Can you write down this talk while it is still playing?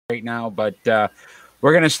right now, but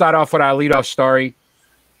we're going to start off with our leadoff story.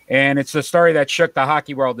 And it's the story that shook the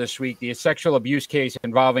hockey world this week, the sexual abuse case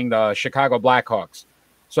involving the Chicago Blackhawks.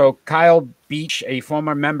 So Kyle Beach, a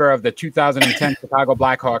former member of the 2010 Chicago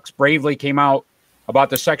Blackhawks, bravely came out about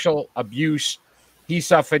the sexual abuse he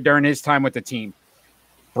suffered during his time with the team.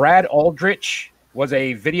 Brad Aldrich was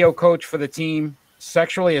a video coach for the team,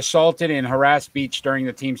 sexually assaulted and harassed Beach during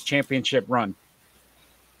the team's championship run.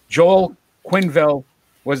 Joel Quenneville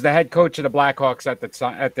was the head coach of the Blackhawks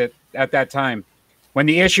at that time. When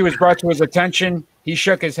the issue was brought to his attention, he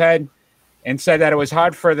shook his head and said that it was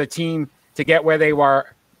hard for the team to get where they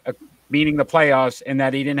were, meaning the playoffs, and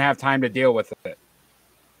that he didn't have time to deal with it.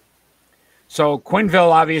 So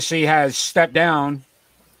Quenneville obviously has stepped down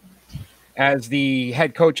as the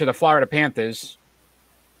head coach of the Florida Panthers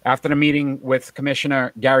after the meeting with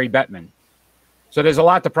Commissioner Gary Bettman. So there's a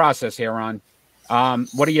lot to process here, Ron.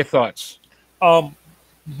 What are your thoughts?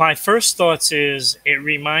 My first thoughts is it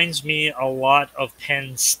reminds me a lot of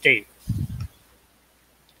Penn State.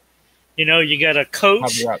 You know, you got a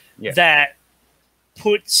coach that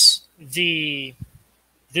puts in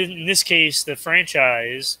this case, the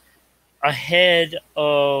franchise ahead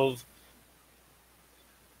of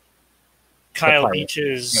Kyle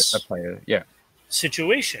Beach's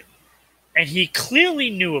situation. And he clearly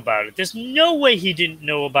knew about it. There's no way he didn't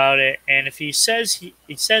know about it. And if he says he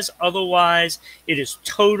says otherwise, it is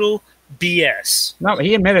total BS. No,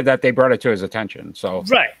 he admitted that they brought it to his attention. So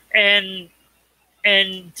right, and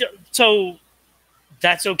so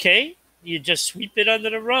that's okay. You just sweep it under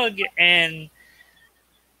the rug, and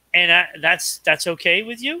that's okay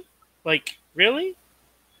with you? Like, really?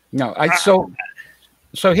 No,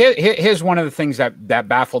 so here's one of the things that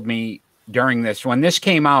baffled me during this. When this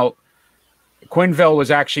came out, Quenneville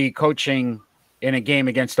was actually coaching in a game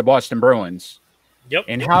against the Boston Bruins. Yep.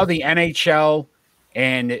 And how the NHL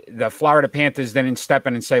and the Florida Panthers didn't step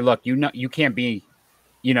in and say, look, you can't be,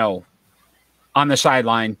 on the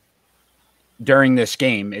sideline during this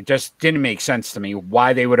game. It just didn't make sense to me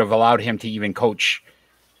why they would have allowed him to even coach.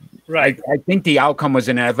 Right. I think the outcome was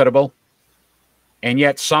inevitable. And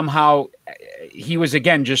yet somehow he was,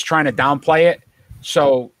 again, just trying to downplay it.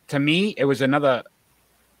 So to me, it was another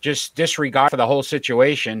just disregard for the whole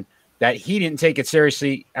situation that he didn't take it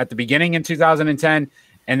seriously at the beginning in 2010.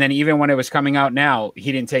 And then even when it was coming out now,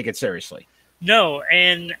 he didn't take it seriously. No.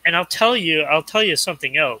 And I'll tell you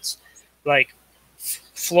something else. Like,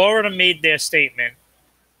 Florida made their statement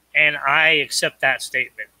and I accept that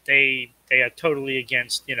statement. They are totally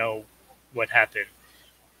against, what happened.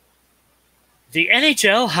 The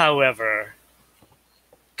NHL, however,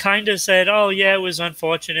 kind of said, oh yeah, it was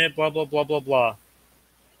unfortunate, blah, blah, blah, blah, blah.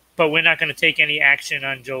 But we're not going to take any action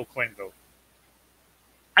on Joel Quenneville.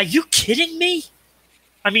 Are you kidding me?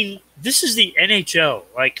 I mean, this is the NHL.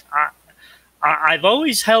 Like, I've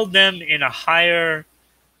always held them in a higher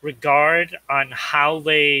regard on how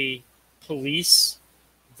they police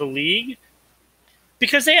the league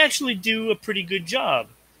because they actually do a pretty good job.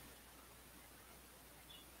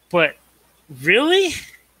 But really?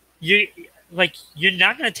 You're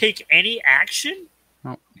not going to take any action?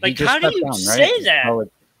 No, like, how do you say that?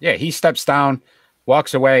 Yeah, he steps down,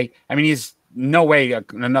 walks away. I mean, he's no way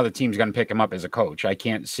another team's going to pick him up as a coach. I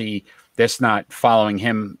can't see this not following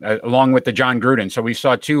him along with the John Gruden. So we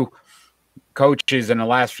saw two coaches in the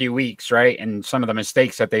last few weeks, right? And some of the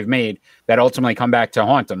mistakes that they've made that ultimately come back to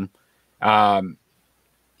haunt them.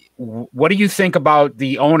 What do you think about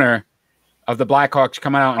the owner of the Blackhawks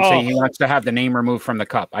coming out and saying he wants to have the name removed from the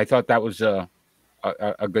cup? I thought that was a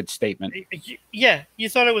good statement. Yeah, you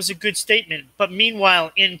thought it was a good statement, but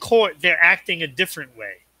meanwhile, in court, they're acting a different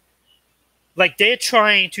way. Like, they're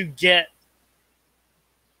trying to get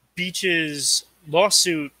Beach's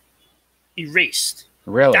lawsuit erased.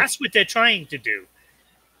 Really? That's what they're trying to do.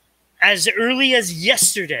 As early as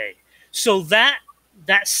yesterday. So that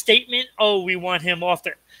statement, we want him off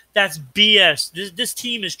there, that's BS. This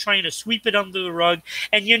team is trying to sweep it under the rug.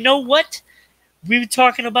 And you know what? We were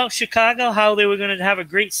talking about Chicago, how they were going to have a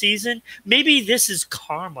great season. Maybe this is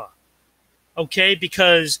karma, okay?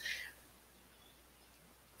 Because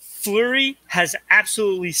Fleury has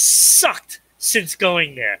absolutely sucked since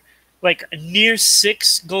going there. Like, near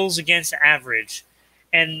 6 goals against average,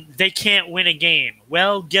 and they can't win a game.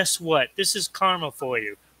 Well, guess what? This is karma for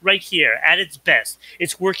you, right here, at its best.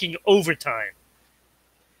 It's working overtime.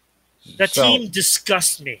 The team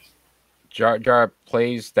disgusts me. Jar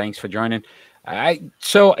plays. Thanks for joining.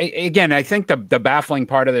 So again, I think the baffling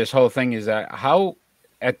part of this whole thing is that how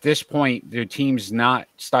at this point do teams not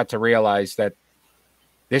start to realize that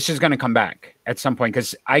this is going to come back at some point?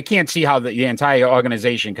 Because I can't see how the entire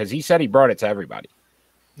organization, because he said he brought it to everybody.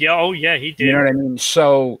 Yeah. Oh, yeah. He did. You know what I mean?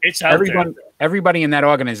 So It's out there. everybody in that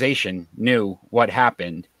organization knew what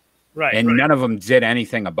happened, Right. and none of them did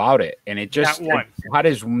anything about it. And it just, Not one. how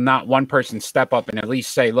does not one person step up and at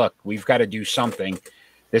least say, look, we've got to do something.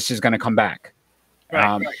 This is going to come back.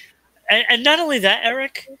 Right. And not only that,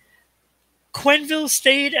 Eric, Quenneville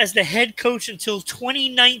stayed as the head coach until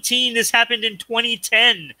 2019. This happened in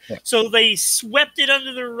 2010. Yeah. So they swept it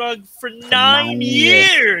under the rug for 9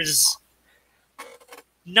 years.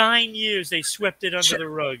 9 years they swept it under the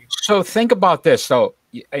rug. So think about this, though,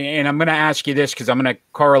 and I'm going to ask you this because I'm going to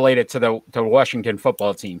correlate it to the Washington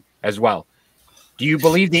football team as well. Do you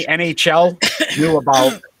believe the NHL knew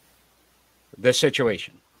about the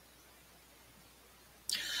situation?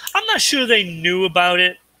 I'm not sure they knew about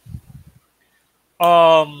it.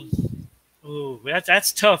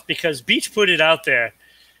 That's tough because Beach put it out there.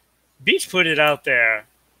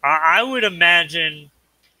 I would imagine,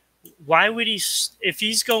 why would he, if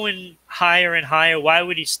he's going higher and higher, why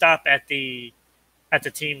would he stop at the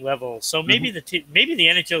team level? So maybe maybe the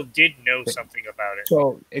NHL did know something about it.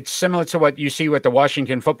 So it's similar to what you see with the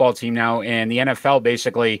Washington football team now, and the NFL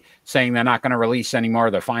basically saying they're not going to release any more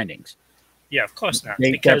of their findings. Yeah, of course not.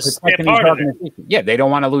 Because they're part of it. Yeah, they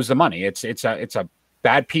don't want to lose the money. It's a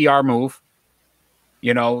bad PR move.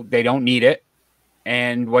 You know, they don't need it.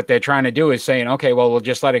 And what they're trying to do is saying, okay, well, we'll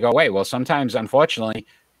just let it go away. Well, sometimes, unfortunately,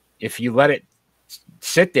 if you let it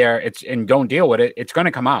sit there and don't deal with it, it's going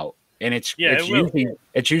to come out. And it's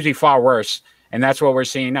usually far worse. And that's what we're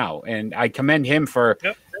seeing now. And I commend him for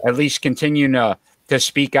at least continuing to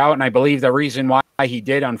speak out. And I believe the reason why he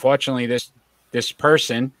did, unfortunately, this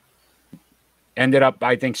person ended up,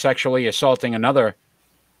 I think, sexually assaulting another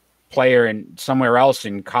player in somewhere else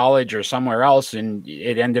in college or somewhere else. And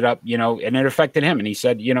it ended up, and it affected him. And he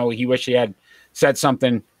said, he wished he had said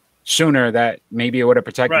something sooner that maybe it would have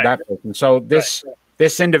protected that person. So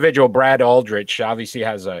this individual, Brad Aldrich, obviously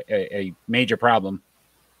has a major problem.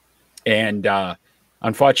 And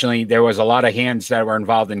unfortunately, there was a lot of hands that were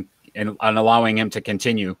involved in allowing him to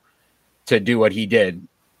continue to do what he did.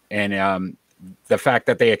 And the fact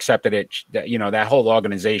that they accepted it, that whole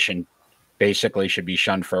organization basically should be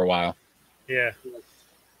shunned for a while. Yeah,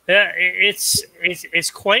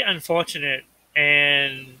 it's quite unfortunate.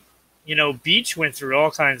 And, Beach went through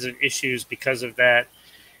all kinds of issues because of that.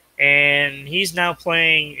 And he's now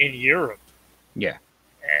playing in Europe. Yeah.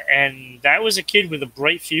 And that was a kid with a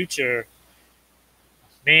bright future.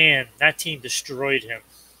 Man, that team destroyed him.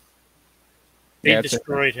 They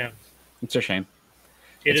destroyed him. It's a shame.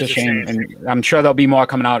 It's a shame. And I'm sure there'll be more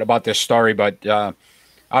coming out about this story, but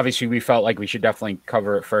obviously we felt like we should definitely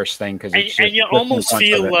cover it first thing. And you almost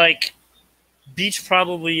feel like Beach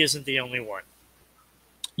probably isn't the only one.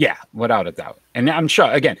 Yeah, without a doubt. And I'm sure,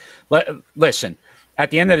 again, listen, at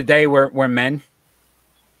the end of the day, we're men.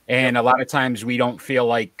 And a lot of times we don't feel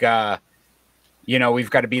like, we've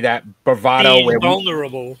got to be that bravado. Being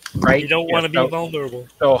vulnerable. Right? You don't want to be vulnerable.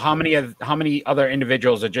 So how many other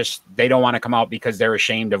individuals are just, they don't want to come out because they're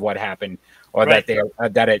ashamed of what happened or that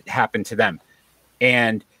it happened to them.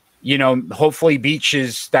 And, hopefully Beach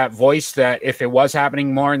is that voice that if it was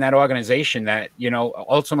happening more in that organization, that,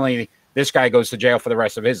 ultimately this guy goes to jail for the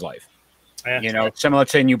rest of his life. Yeah. Similar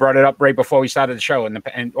to, and you brought it up right before we started the show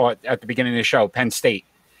or at the beginning of the show, Penn State.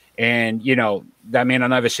 And, that man will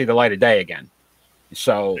never see the light of day again.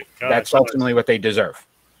 So that's ultimately what they deserve.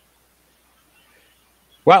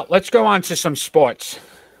 Well, let's go on to some sports.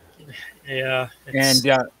 Yeah. It's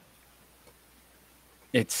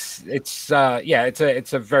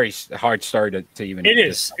a very hard story to even. It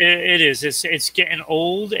is. It's getting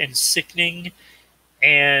old and sickening.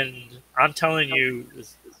 And I'm telling you,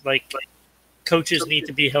 like coaches need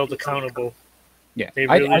to be held accountable. Yeah, they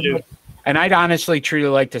really do. And I'd honestly, truly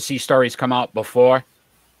like to see stories come out before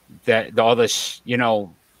that. All this,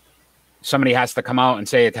 somebody has to come out and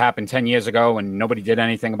say it happened 10 years ago and nobody did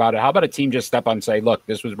anything about it. How about a team just step up and say, look,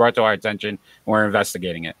 this was brought to our attention, and we're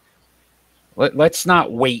investigating it. Let's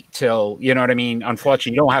not wait till, you know what I mean?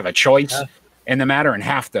 Unfortunately, you don't have a choice in the matter and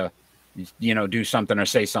have to, do something or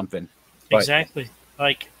say something. But, exactly.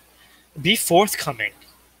 Like, be forthcoming.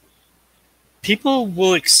 People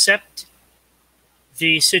will accept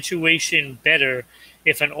the situation better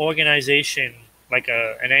if an organization like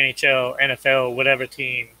an NHL, NFL, whatever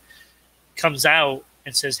team comes out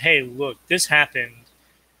and says, hey, look, this happened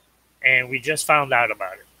and we just found out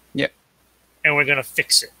about it. Yeah. And we're going to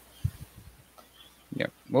fix it. Yeah.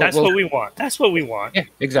 That's what we want. That's what we want. Yeah,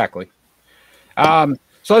 exactly. So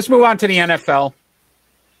let's move on to the NFL.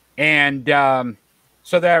 And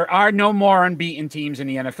so there are no more unbeaten teams in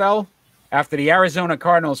the NFL after the Arizona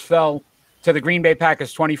Cardinals fell to the Green Bay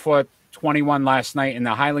Packers 24 21 last night in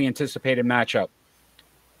the highly anticipated matchup.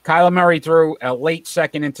 Kyler Murray threw a late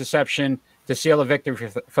second interception to seal a victory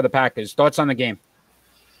for the Packers. Thoughts on the game?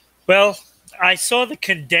 Well, I saw the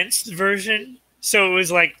condensed version, so it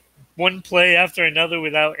was like one play after another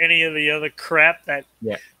without any of the other crap that,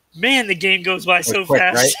 man, the game goes by so quick,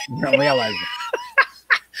 fast. Right? You don't realize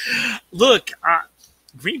it. Look,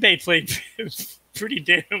 Green Bay played pretty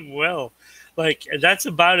damn well. Like, that's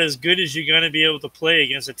about as good as you're going to be able to play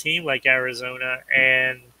against a team like Arizona.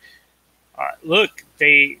 And look,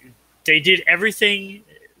 they did everything.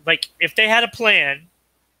 Like, if they had a plan,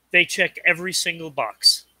 they checked every single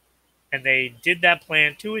box. And they did that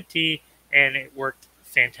plan to a T, and it worked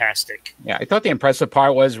fantastic. Yeah, I thought the impressive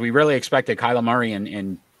part was we really expected Kyler Murray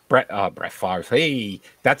and Brett Favre. Hey,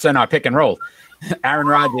 that's in our pick and roll. Aaron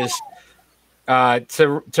Rodgers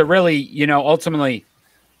to really, you know, ultimately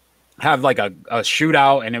have like a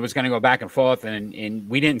shootout, and it was going to go back and forth, and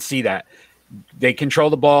we didn't see that. They control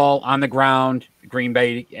the ball on the ground, Green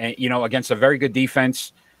Bay, you know, against a very good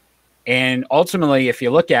defense. And ultimately, if you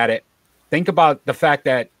look at it, think about the fact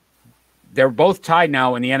that they're both tied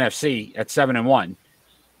now in the NFC at 7-1.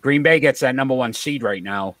 Green Bay gets that number 1 seed right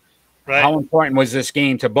now. Right. How important was this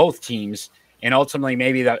game to both teams, and ultimately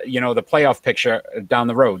maybe the playoff picture down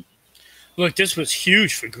the road? Look, this was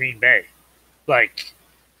huge for Green Bay. Like,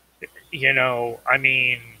 you know, I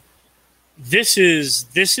mean, this is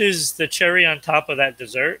the cherry on top of that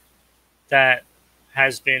dessert that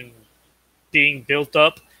has been being built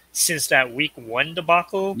up since that week 1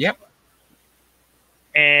 debacle. Yep.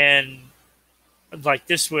 And like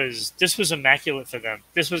this was immaculate for them.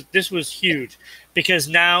 This was huge because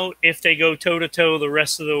now if they go toe to toe the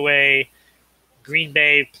rest of the way, Green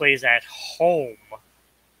Bay plays at home,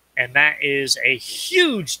 and that is a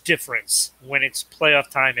huge difference when it's playoff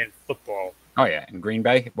time in football. Oh yeah, in Green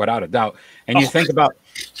Bay, without a doubt. And you think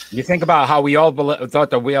about how we all thought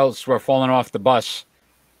the wheels were falling off the bus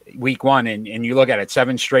week 1, and you look at it,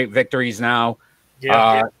 7 straight victories now.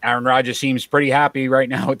 Yeah. Aaron Rodgers seems pretty happy right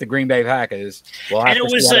now with the Green Bay Packers. And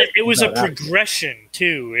it was a progression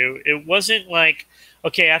too. It wasn't like,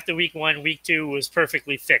 okay, after week 1, week 2 was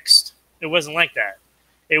perfectly fixed. It wasn't like that.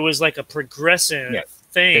 It was like a progressive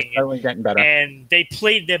thing. It's totally getting better. And they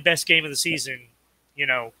played their best game of the season, you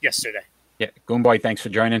know, yesterday. Yeah, Goonboy, thanks for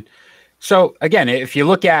joining. So again, if you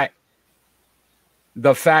look at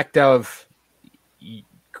the fact of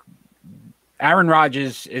Aaron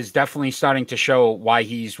Rodgers is definitely starting to show why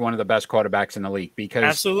he's one of the best quarterbacks in the league, because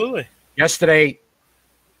absolutely yesterday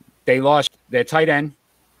they lost their tight end.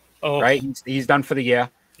 Oh, right. He's done for the year.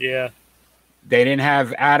 Yeah. They didn't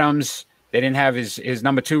have Adams. They didn't have his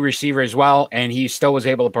number 2 receiver as well, and he still was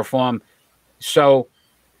able to perform. So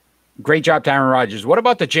great job to Aaron Rodgers. What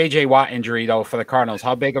about the J.J. Watt injury, though, for the Cardinals?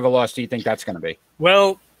 How big of a loss do you think that's going to be?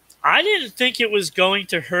 Well, I didn't think it was going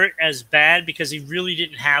to hurt as bad because he really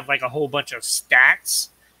didn't have like a whole bunch of stats.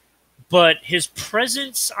 But his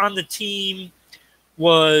presence on the team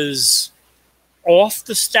was off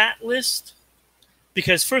the stat list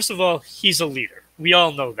because, first of all, he's a leader. We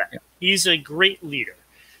all know that. Yeah. He's a great leader.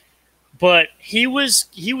 But he was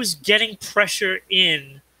getting pressure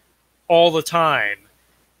in all the time.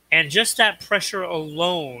 And just that pressure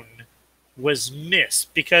alone was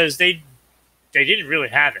missed because they didn't really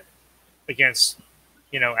have it against,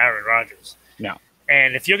 you know, Aaron Rodgers. No.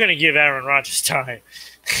 And if you're going to give Aaron Rodgers time,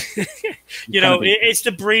 you know, it's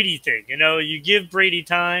the Brady thing. You know, you give Brady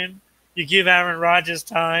time, you give Aaron Rodgers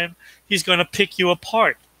time, he's going to pick you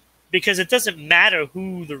apart because it doesn't matter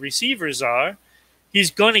who the receivers are. He's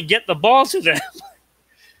going to get the ball to them.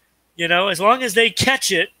 You know, as long as they catch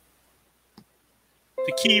it,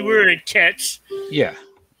 the key word catch. Yeah.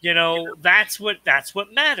 You know, that's what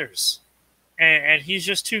matters. And he's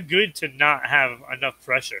just too good to not have enough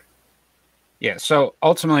pressure. Yeah, so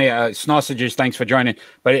ultimately, Snausages, thanks for joining.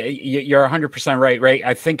 But you're 100% right?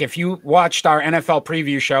 I think if you watched our NFL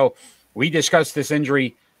preview show, we discussed this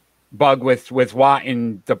injury bug with Watt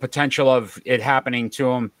and the potential of it happening to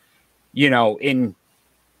him, you know, in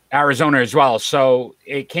Arizona as well. So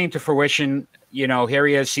it came to fruition. You know, here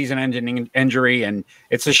he is, season-ending injury, and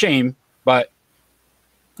it's a shame. But,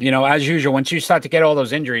 you know, as usual, once you start to get all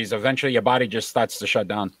those injuries, eventually your body just starts to shut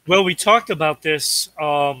down. Well, we talked about this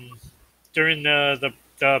during the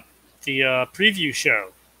preview show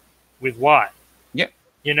with Watt. Yeah.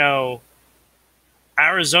 You know,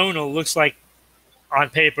 Arizona looks like, on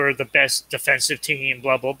paper, the best defensive team,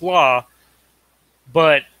 blah, blah, blah.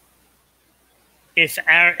 But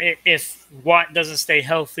if Watt doesn't stay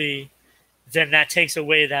healthy, then that takes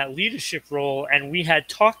away that leadership role. And we had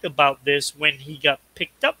talked about this when he got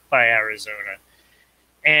picked up by Arizona.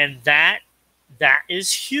 And that that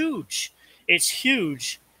is huge. It's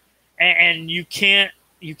huge, and you can't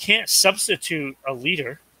substitute a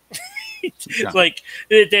leader. No. Like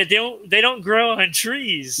they don't grow on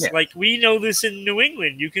trees. Yeah. Like we know this in New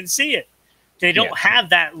England. You can see it. They don't have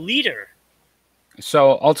that leader.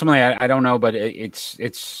 So ultimately, I don't know, but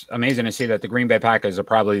it's amazing to see that the Green Bay Packers are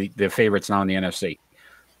probably the favorites now in the NFC.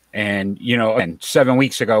 And, you know, and 7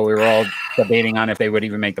 weeks ago, we were all debating on if they would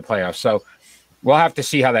even make the playoffs. So we'll have to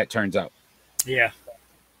see how that turns out. Yeah.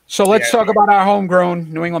 So let's talk about our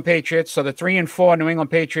homegrown New England Patriots. So the 3-4 New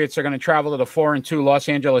England Patriots are going to travel to the 4-2 Los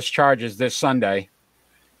Angeles Chargers this Sunday.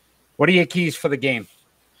 What are your keys for the game?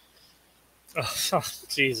 Oh,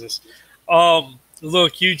 Jesus.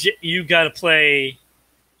 Look, you got to play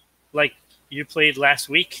like you played last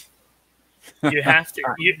week. You have to.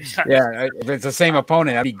 Yeah, if it's the same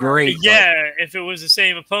opponent, that'd be great. Yeah, if it was the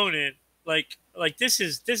same opponent, like this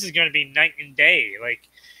is going to be night and day. Like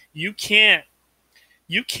you can't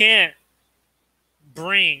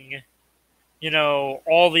bring, you know,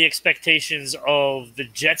 all the expectations of the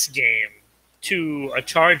Jets game to a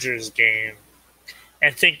Chargers game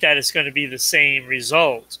and think that it's going to be the same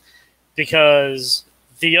result, because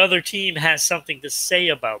the other team has something to say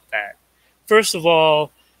about that. First of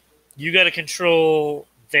all, you got to control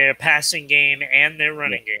their passing game and their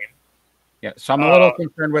running game. Yeah, so I'm a little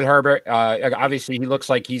concerned with Herbert. Obviously, he looks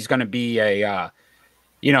like he's going to be a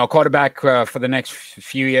quarterback for the next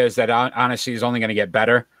few years that honestly is only going to get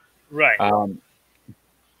better. Right.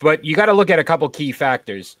 But you got to look at a couple key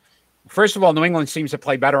factors. First of all, New England seems to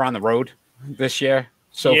play better on the road this year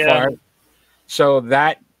so far. So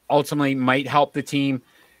that ultimately might help the team.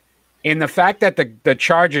 And the fact that the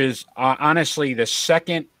Chargers are honestly the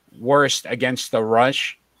second worst against the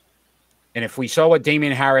rush. And if we saw what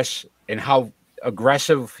Damian Harris and how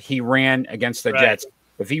aggressive he ran against the Jets,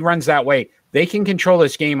 if he runs that way, they can control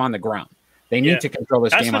this game on the ground. They need to control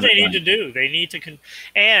this game on the ground. That's what they need to do. They need to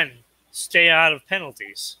and stay out of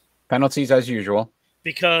penalties. Penalties as usual.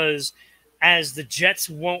 Because as the Jets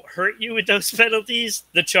won't hurt you with those penalties,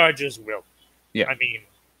 the Chargers will. Yeah. I mean,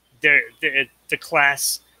 the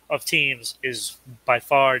class of teams is by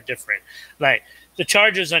far different. Like, the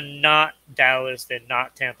Chargers are not Dallas, they're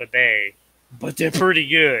not Tampa Bay, but they're pretty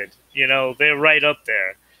good. You know, they're right up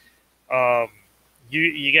there.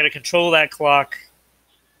 You got to control that clock.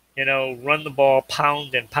 You know, run the ball,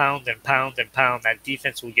 pound and pound and pound and pound. That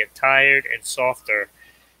defense will get tired and softer,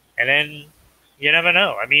 and then you never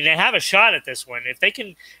know. I mean, they have a shot at this one if they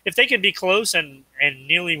can be close and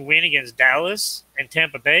nearly win against Dallas and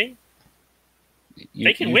Tampa Bay.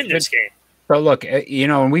 They can win this game. So look, you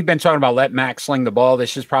know, and we've been talking about let Max sling the ball.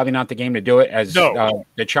 This is probably not the game to do it, as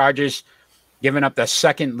the Chargers giving up the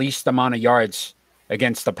second least amount of yards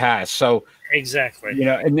against the pass. So exactly, you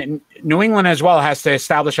know, and New England as well has to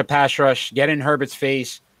establish a pass rush, get in Herbert's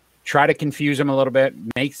face, try to confuse him a little bit,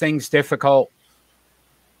 make things difficult,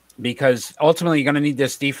 because ultimately you're going to need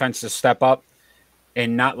this defense to step up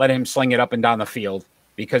and not let him sling it up and down the field,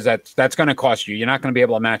 because that's going to cost you. You're not going to be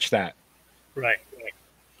able to match that. Right.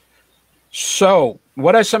 So,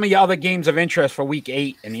 what are some of your other games of interest for Week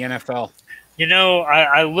 8 in the NFL? You know,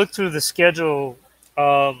 I looked through the schedule.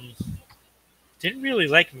 Didn't really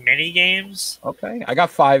like many games. Okay, I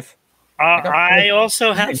got 5. I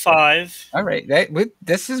also have 5. All right,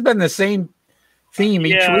 this has been the same theme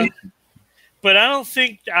each week. But I don't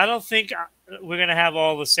think we're gonna have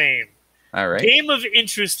all the same. All right. Game of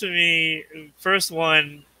interest to me. First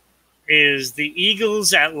one is the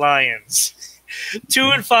Eagles at Lions.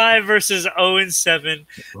 2-5 versus 0-7.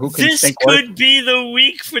 This could be the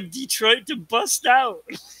week for Detroit to bust out.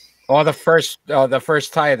 Or the first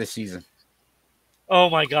tie of the season. Oh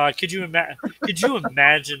my God! Could you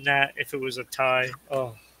imagine that if it was a tie?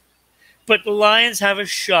 Oh, but the Lions have a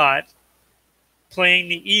shot playing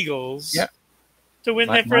the Eagles to win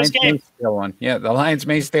their first game. Yeah, the Lions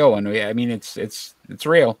may steal one. I mean, it's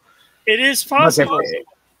real. It is possible. Look,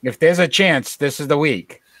 if there's a chance, this is the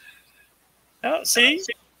week. Oh, see?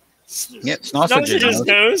 Yeah, Snausages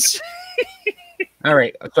knows. All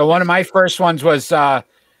right. So one of my first ones was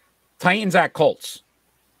Titans at Colts.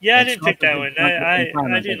 Yeah, I didn't pick that one. I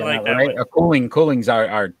didn't like that one. Cooling's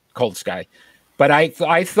our Colts guy. But I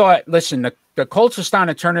thought, listen, the Colts are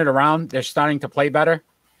starting to turn it around. They're starting to play better.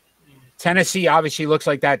 Tennessee obviously looks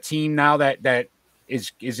like that team now that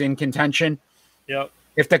is in contention. Yep.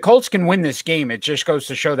 If the Colts can win this game, it just goes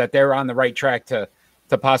to show that they're on the right track to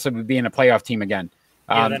possibly being a playoff team again.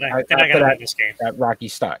 Yeah, then I got to win this game. That rocky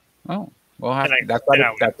start. Oh, well, that's why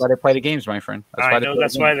they play the games, my friend.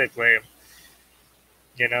 That's why they play them.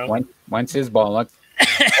 You know? When's his ball? Look.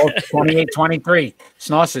 28-23.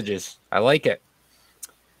 Snausages. I like it.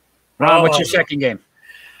 Ron, what's your second game?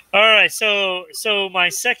 All right, so my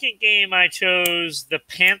second game, I chose the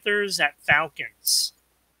Panthers at Falcons.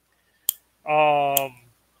 Wow.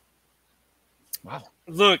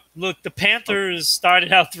 Look, the Panthers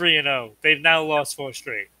started out 3-0. They've now lost 4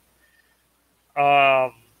 straight.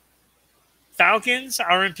 Falcons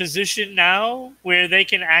are in position now where they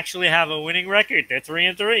can actually have a winning record. They're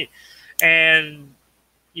 3-3. And,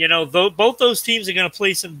 you know, both those teams are going to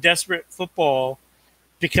play some desperate football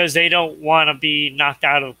because they don't want to be knocked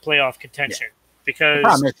out of playoff contention. Yeah. Because the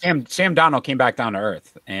problem is Sam Darnold came back down to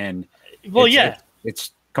earth. And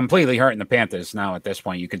it's completely hurting the Panthers now at this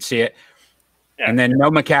point. You can see it. Yeah. And then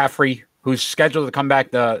no McCaffrey, who's scheduled to come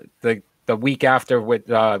back the week after with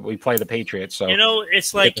we play the Patriots. So, you know,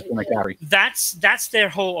 it's like that's their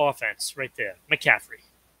whole offense right there, McCaffrey.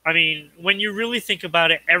 I mean, when you really think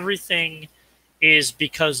about it, everything is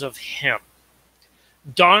because of him.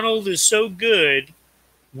 Darnold is so good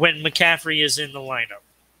when McCaffrey is in the lineup.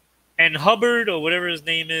 And Hubbard, or whatever his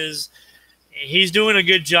name is, he's doing a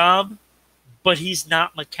good job, but he's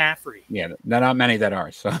not McCaffrey. Yeah, there are not many that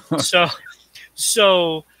are.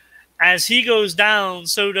 So as he goes down,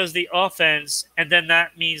 so does the offense, and then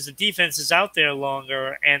that means the defense is out there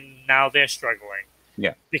longer, and now they're struggling.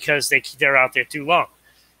 Yeah, because they're out there too long,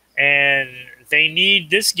 and they need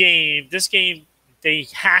this game. This game they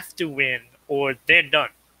have to win, or they're done.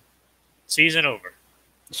 Season over.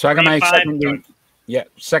 So I got my second game. Yeah,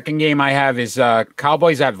 second game I have is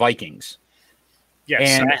Cowboys at Vikings. Yes,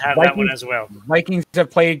 and I have that one as well. Vikings have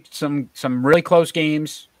played some really close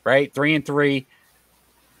games, right? 3-3.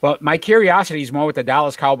 But my curiosity is more with the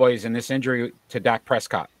Dallas Cowboys and this injury to Dak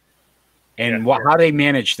Prescott and how they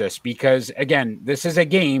manage this. Because, again, this is a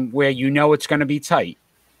game where you know it's going to be tight.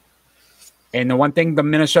 And the one thing the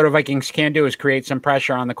Minnesota Vikings can do is create some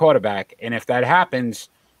pressure on the quarterback. And if that happens,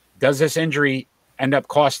 does this injury end up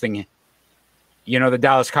costing, the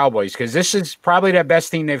Dallas Cowboys? Because this is probably the best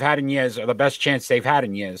team they've had in years, or the best chance they've had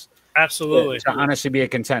in years. Absolutely. To honestly be a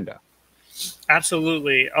contender.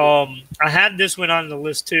 Absolutely. I had this one on the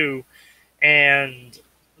list too. And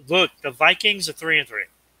look, the Vikings are 3-3.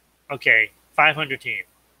 Okay, 500 team.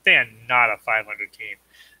 They are not a 500 team.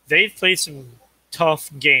 They've played some tough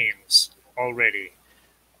games already.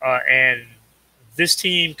 And this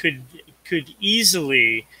team could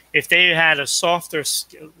easily, if they had a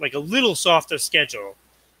little softer schedule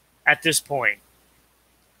at this point,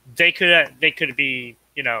 they could be,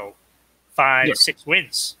 5-6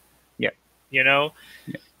 wins. Yeah.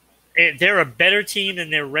 They're a better team than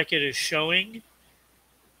their record is showing.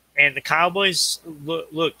 And the Cowboys,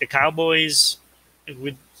 look, the Cowboys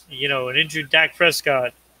with, an injured Dak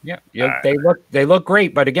Prescott. Yeah, they look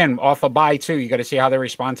great, but again, off a bye too. You got to see how they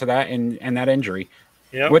respond to that and that injury.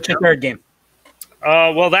 Yep. What's your third game?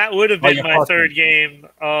 Well, that would have been my third game.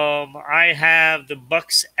 I have the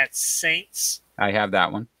Bucks at Saints. I have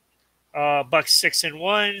that one. Bucks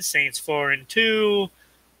 6-1, Saints 4-2.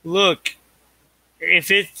 Look, if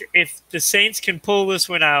the Saints can pull this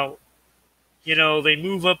one out, they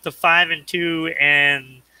move up to 5-2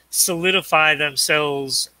 and solidify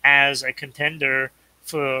themselves as a contender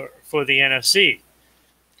for the NFC.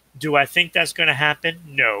 Do I think that's going to happen?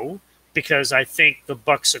 No, because I think the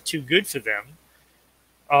Bucks are too good for them.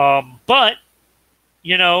 But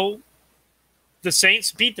the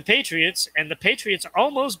Saints beat the Patriots, and the Patriots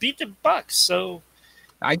almost beat the Bucks. So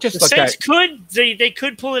I just the Saints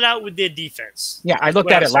could pull it out with their defense. Yeah, I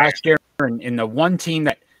looked at it last year, and the one team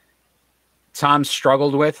that Tom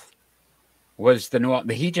struggled with was the New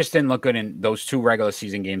Orleans. He just didn't look good in those 2 regular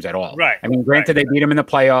season games at all. Right. I mean, granted, they beat him in the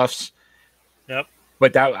playoffs. Yep.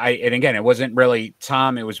 But and again, it wasn't really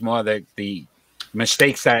Tom. It was more the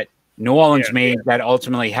mistakes that New Orleans made that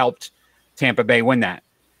ultimately helped Tampa Bay win that.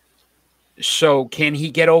 So can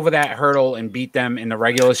he get over that hurdle and beat them in the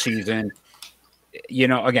regular season?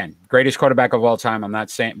 Again, greatest quarterback of all time. I'm not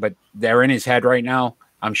saying, but they're in his head right now.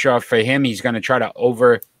 I'm sure for him, he's going to try to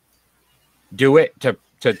overdo it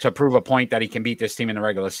to prove a point that he can beat this team in the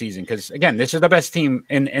regular season. Because, again, this is the best team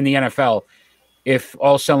in the NFL if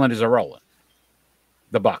all cylinders are rolling.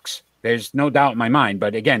 The Bucks. There's no doubt in my mind.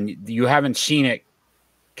 But, again, you haven't seen it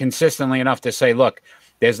consistently enough to say, look,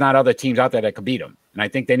 there's not other teams out there that could beat them. And I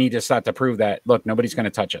think they need to start to prove that, look, nobody's going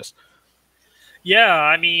to touch us. Yeah,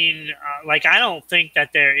 I mean, I don't think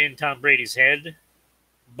that they're in Tom Brady's head.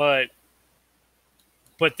 But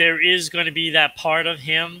there is going to be that part of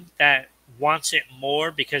him that wants it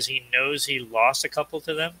more because he knows he lost a couple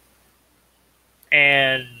to them.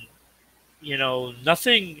 And,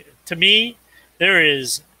 nothing, to me, there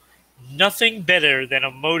is nothing better than a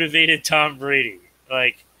motivated Tom Brady.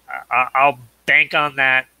 I'll bank on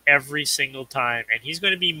that every single time, and he's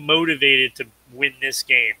going to be motivated to win this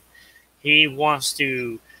game. He wants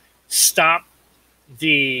to stop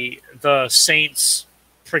the Saints'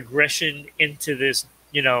 progression into this,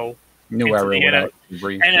 new era,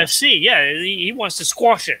 NFC. Yeah, he wants to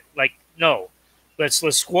squash it. Like, no, let's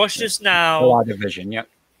squash this now. Our division, yep.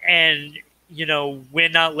 And we're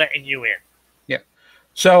not letting you in. Yeah.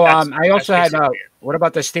 So I also had. What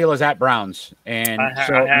about the Steelers at Browns? And I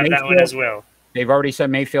have that one as well. They've already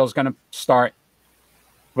said Mayfield's going to start.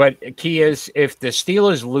 But the key is, if the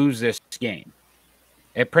Steelers lose this game,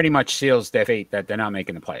 it pretty much seals their fate that they're not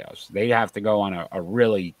making the playoffs. They have to go on a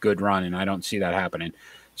really good run, and I don't see that happening.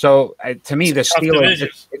 So, to me, the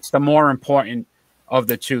Steelers, it's the more important of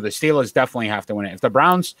the two. The Steelers definitely have to win it. If the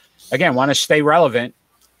Browns, again, want to stay relevant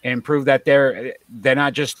and prove that they're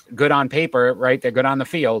not just good on paper, right? They're good on the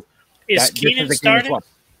field. Is Keenan starting?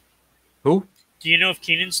 Who? Do you know if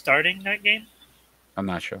Keenan's starting that game? I'm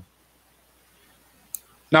not sure.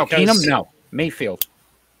 No, Keenum, no. Mayfield.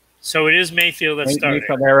 So it is Mayfield that's starting.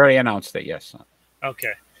 Mayfield, they already announced it, yes.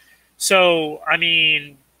 Okay. So, I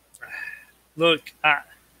mean, look,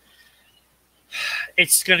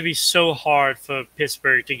 it's going to be so hard for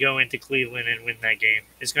Pittsburgh to go into Cleveland and win that game.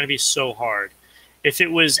 It's going to be so hard. If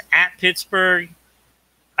it was at Pittsburgh,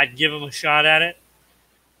 I'd give them a shot at it,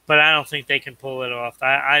 but I don't think they can pull it off.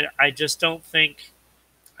 I just don't think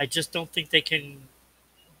they can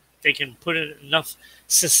put enough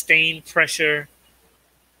sustained pressure,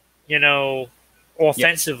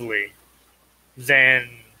 offensively than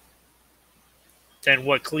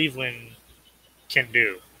what Cleveland can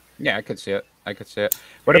do. Yeah, I could see it.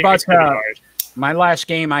 What about my last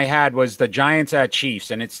game I had was the Giants at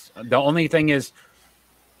Chiefs, and it's the only thing is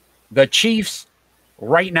the Chiefs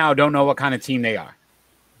right now don't know what kind of team they are.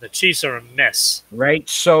 The Chiefs are a mess. Right?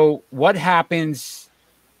 So what happens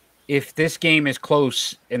if this game is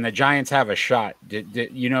close and the Giants have a shot? Do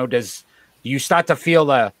you start to feel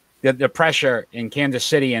the pressure in Kansas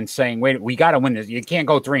City and saying, wait, we got to win this. You can't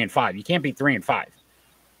go 3-5. You can't be 3-5.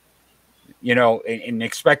 And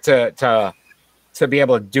expect to be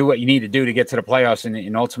able to do what you need to do to get to the playoffs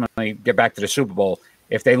and ultimately get back to the Super Bowl.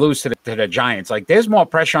 If they lose to the Giants, like there's more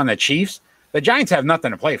pressure on the Chiefs. The Giants have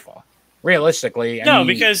nothing to play for, realistically. I mean,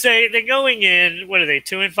 because they're going in. What are they?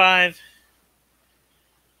 2-5.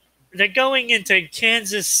 They're going into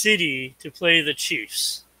Kansas City to play the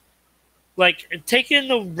Chiefs. Like, taking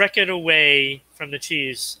the record away from the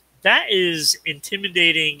Chiefs, that is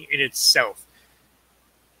intimidating in itself.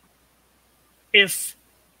 If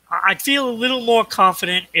I'd feel a little more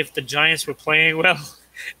confident if the Giants were playing well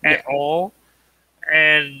at all,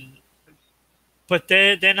 but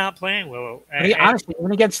they're not playing well. Honestly,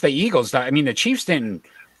 even against the Eagles, I mean, the Chiefs didn't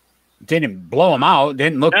blow them out.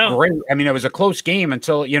 Didn't look great. I mean, it was a close game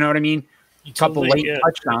until a couple late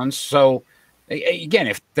touchdowns. So again,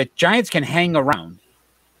 if the Giants can hang around,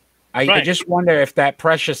 I just wonder if that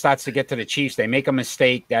pressure starts to get to the Chiefs. They make a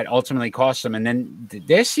mistake that ultimately costs them, and then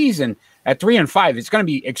their season at 3-5, it's going to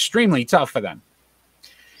be extremely tough for them.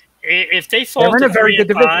 If they fall to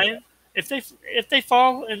 3-5, if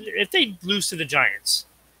they lose to the Giants,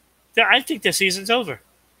 I think the season's over.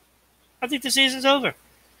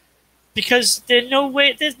 Because there's no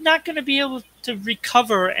way they're not going to be able to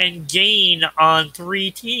recover and gain on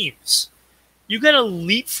 3 teams. You got to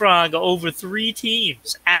leapfrog over 3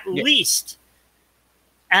 teams at least,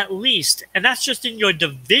 and that's just in your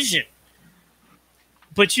division.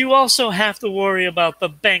 But you also have to worry about the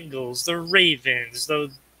Bengals, the Ravens,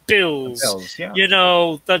 the Bills,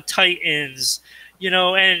 the Titans,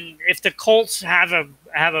 and if the Colts have a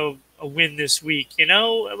win this week,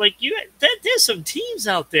 there's some teams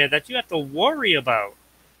out there that you have to worry about.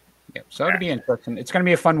 Yeah, so it'll be interesting. It's going to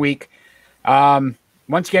be a fun week.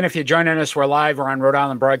 Once again, if you're joining us, we're live. We're on Rhode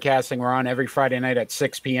Island Broadcasting. We're on every Friday night at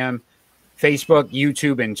 6 p.m. Facebook,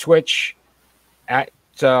 YouTube, and Twitch at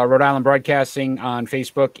Rhode Island Broadcasting on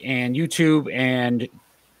Facebook and YouTube, and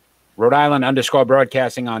Rhode Island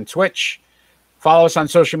 _broadcasting on Twitch. Follow us on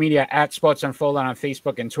social media at Sports Unfolded on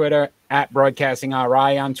Facebook and Twitter, at Broadcasting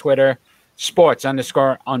RI on Twitter, Sports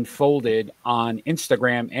 _Unfolded on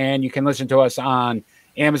Instagram, and you can listen to us on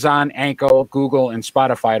Amazon, Anchor, Google, and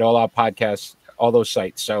Spotify at all our podcasts, all those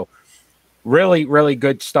sites. So really, really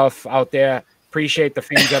good stuff out there. Appreciate the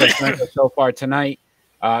fans that have joined us so far tonight.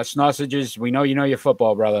 Sausages, we know you know your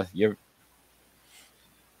football, brother.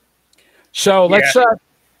 So let's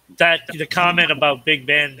the comment about Big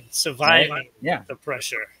Ben surviving the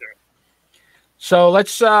pressure. So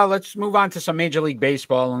let's move on to some Major League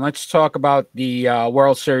Baseball, and let's talk about the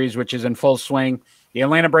World Series, which is in full swing. The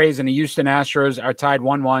Atlanta Braves and the Houston Astros are tied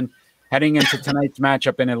 1-1 heading into tonight's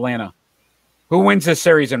matchup in Atlanta. Who wins this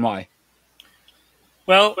series and why?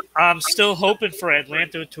 Well, I'm still hoping for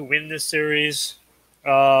Atlanta to win this series.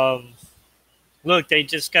 Look, they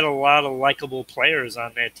just got a lot of likable players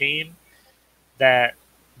on their team that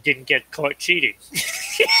didn't get caught cheating.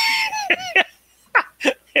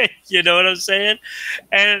 You know what I'm saying?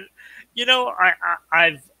 And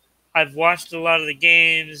I've watched a lot of the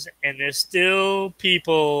games, and there's still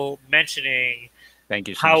people mentioning Thank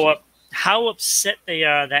you so much. how upset they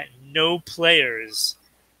are that no players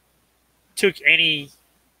took any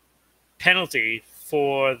penalty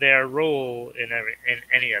for their role in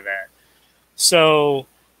any of that. So,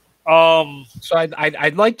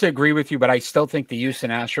 I'd like to agree with you, but I still think the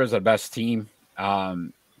Houston Astros are the best team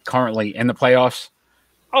currently in the playoffs.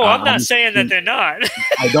 Oh, I'm not saying that they're not.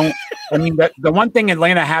 I mean, the one thing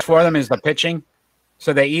Atlanta has for them is the pitching.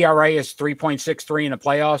 So the ERA is 3.63 in the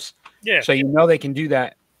playoffs. Yeah. So they can do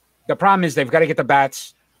that. The problem is they've got to get the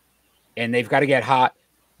bats, and they've got to get hot.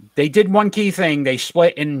 They did one key thing. They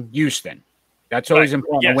split in Houston. That's always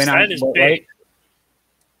important to win on. That is big.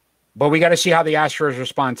 But we got to see how the Astros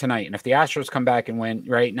respond tonight. And if the Astros come back and win,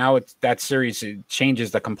 right now that series, it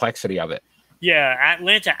changes the complexity of it. Yeah,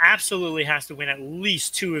 Atlanta absolutely has to win at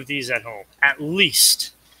least 2 of these at home. At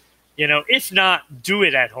least. If not, do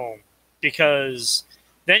it at home. Because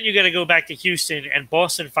then you got to go back to Houston, and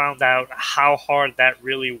Boston found out how hard that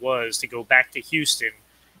really was to go back to Houston,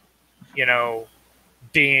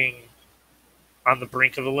 being on the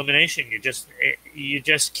brink of elimination. You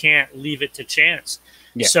just can't leave it to chance.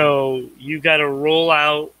 Yeah. So you got to roll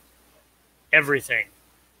out everything.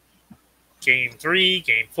 Game 3,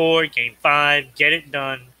 Game 4, Game 5, get it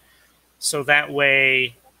done. So that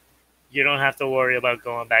way you don't have to worry about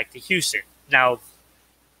going back to Houston. Now,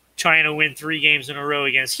 trying to win 3 games in a row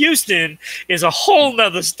against Houston is a whole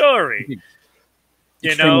nother story.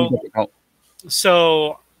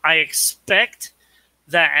 So I expect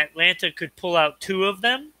that Atlanta could pull out 2 of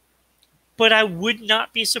them, but I would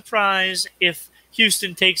not be surprised if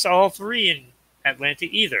Houston takes all 3 in Atlanta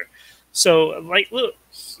either. So, look,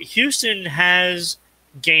 Houston has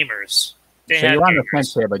gamers. So you're on the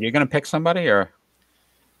fence here, but you're going to pick somebody, or?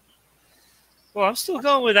 Well, I'm still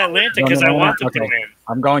going with Atlanta because I want them to win.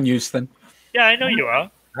 I'm going Houston. Yeah, I know you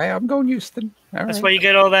are. I'm going Houston. That's why you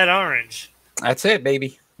get all that orange. That's it,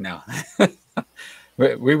 baby. No.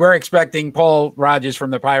 We were expecting Paul Rogers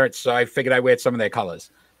from the Pirates, so I figured I'd wear some of their colors.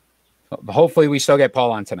 Hopefully we still get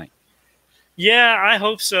Paul on tonight. Yeah, I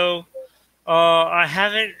hope so. I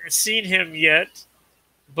haven't seen him yet,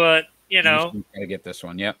 but, Got to get this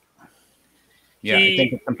one, yep. Yeah, I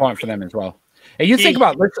think it's important for them as well. And you think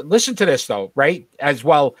about, listen to this, though, right, as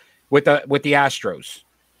well with the Astros.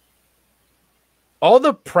 All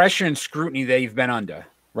the pressure and scrutiny they've been under,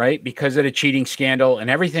 right, because of the cheating scandal and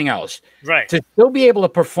everything else. Right. To still be able to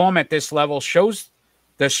perform at this level shows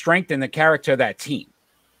the strength and the character of that team.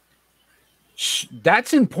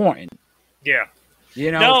 That's important. Yeah.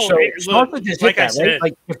 Like I said, right?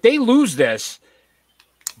 Like if they lose this,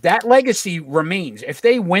 that legacy remains. If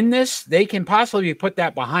they win this, they can possibly put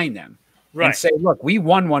that behind them and say, look, we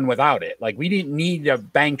won one without it. Like we didn't need to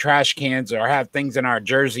bang trash cans or have things in our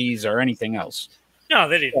jerseys or anything else. No,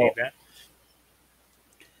 they didn't need that.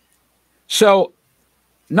 So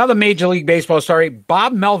another Major League Baseball story.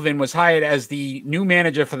 Bob Melvin was hired as the new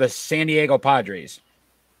manager for the San Diego Padres.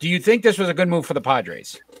 Do you think this was a good move for the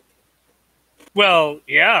Padres? Well,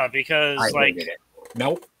 yeah, because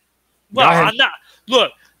nope. Well, I'm not.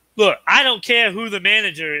 Look. I don't care who the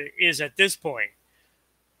manager is at this point.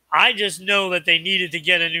 I just know that they needed to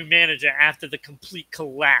get a new manager after the complete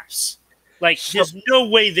collapse. There's no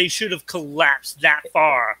way they should have collapsed that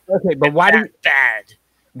far. Okay, but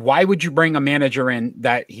why would you bring a manager in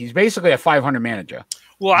that he's basically a 500 manager?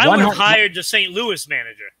 Well, I would have hired the St. Louis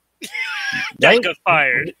manager that got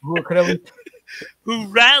fired. Who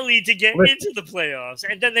rallied to get into the playoffs,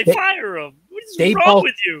 and then they fire him. What is wrong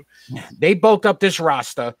with you? They bulked up this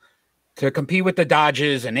roster to compete with the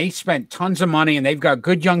Dodgers, and they spent tons of money, and they've got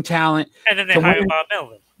good young talent. And then they hire Bob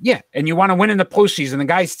Melvin. Yeah, and you want to win in the postseason. The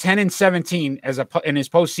guy's 10-17 in his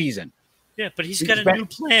postseason. Yeah, but he's got a new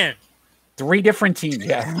plan. 3 different teams.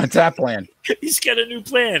 Yeah, what's that plan? He's got a new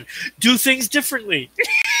plan. Do things differently.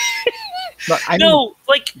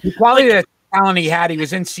 The quality of talent he had, he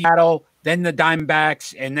was in Seattle, then the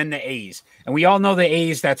Diamondbacks, and then the A's. And we all know the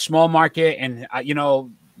A's, that small market, and,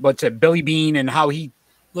 Billy Bean and how he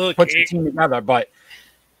puts the team together. But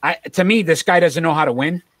to me, this guy doesn't know how to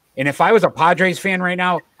win. And if I was a Padres fan right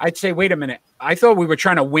now, I'd say, wait a minute. I thought we were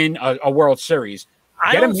trying to win a World Series.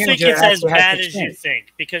 I don't think it's as bad as you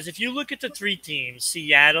think. Because if you look at the 3 teams,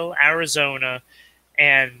 Seattle, Arizona,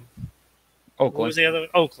 and Oakland. What was the other one?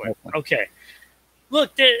 Oakland. Okay.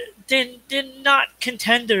 look, they're not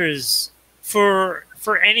contenders for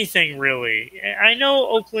anything really. I know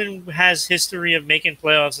Oakland has history of making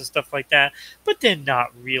playoffs and stuff like that, but they're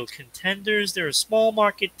not real contenders. They're a small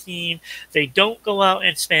market team. They don't go out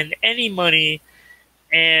and spend any money,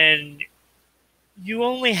 and you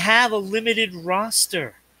only have a limited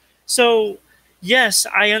roster. So, yes,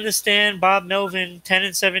 I understand Bob Melvin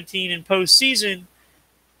 10-17 in postseason,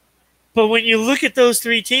 but when you look at those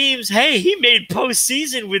three teams, hey, he made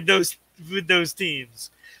postseason with those teams.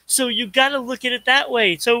 So you got to look at it that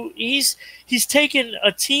way. So he's taken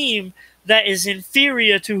a team that is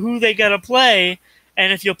inferior to who they got to play,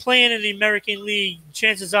 and if you're playing in the American League,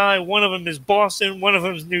 chances are one of them is Boston, one of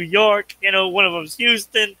them is New York, one of them is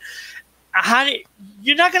Houston.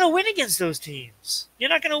 You're not going to win against those teams. You're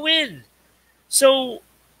not going to win. So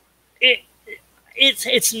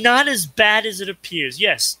it's not as bad as it appears.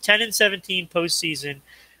 Yes, 10-17 postseason,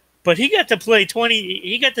 but he got to play 20.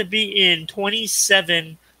 He got to be in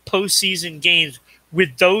 27 postseason games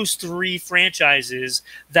with those three franchises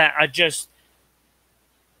that are just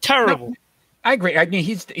terrible. No, I agree. I mean,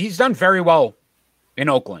 he's done very well in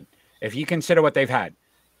Oakland if you consider what they've had.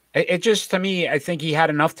 It just, to me, I think he had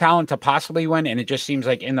enough talent to possibly win, and it just seems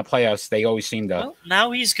like in the playoffs they always seem to. Well,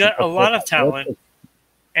 now he's got a lot of talent,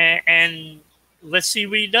 and let's see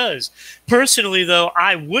what he does. Personally, though,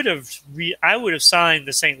 I would have signed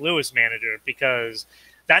the St. Louis manager, because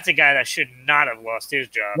that's a guy that should not have lost his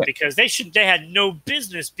job, because they had no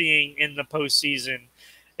business being in the postseason.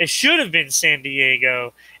 It should have been San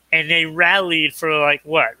Diego, and they rallied for like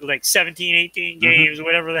 17, 18 games,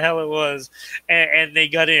 whatever the hell it was, and they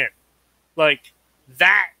got in. Like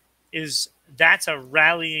that's a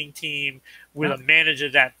rallying team with a manager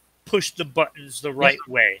that pushed the buttons the right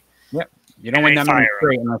way. Yep. You don't win that many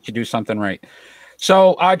straight unless you do something right.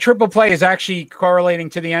 So Triple Play is actually correlating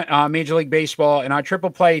to the Major League Baseball, and our Triple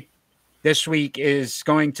Play this week is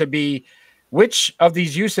going to be, which of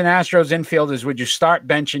these Houston Astros infielders would you start,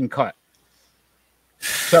 bench, and cut?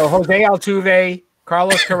 So Jose Altuve,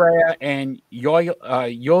 Carlos Correa, and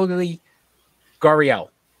Yoli Gurriel.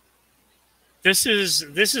 This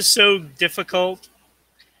is so difficult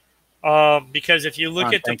because if you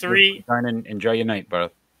look at the three, enjoy your night, bro.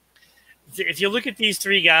 If you look at these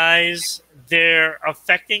three guys, they're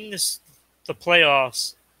affecting the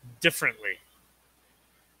playoffs differently.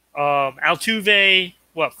 Altuve,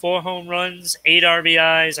 4 home runs, 8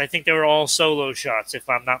 RBIs. I think they were all solo shots, if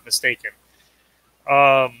I'm not mistaken.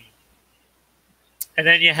 And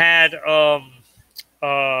then you had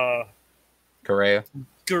Correa.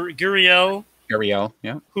 Gurriel,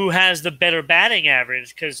 yeah. Who has the better batting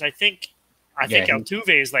average, because I think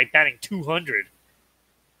Altuve is like batting 200.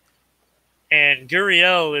 And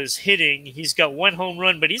Gurriel is hitting. He's got 1 home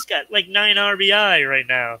run, but he's got like 9 RBI right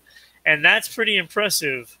now. And that's pretty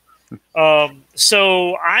impressive.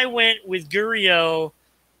 So I went with Gurriel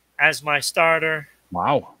as my starter.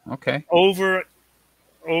 Wow. Okay. Over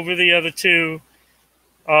the other two.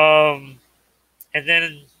 And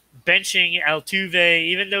then benching Altuve,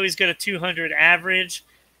 even though he's got a 200 average,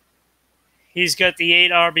 he's got the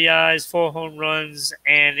 8 RBIs, 4 home runs,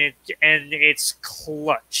 and it's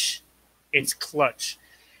clutch. It's clutch.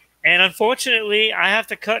 And unfortunately, I have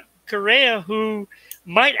to cut Correa, who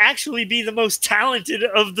might actually be the most talented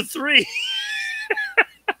of the three.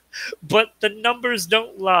 But the numbers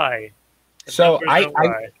don't lie. I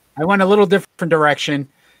went a little different direction,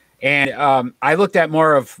 and I looked at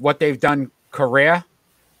more of what they've done Correa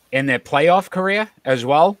in their playoff career as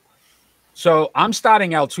well. So I'm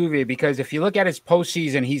starting Altuve because if you look at his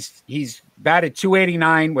postseason, he's batted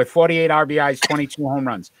 .289 with 48 RBIs, 22 home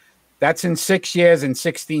runs. That's in 6 years and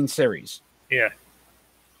 16 series. Yeah.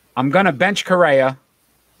 I'm going to bench Correa,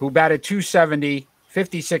 who batted .270,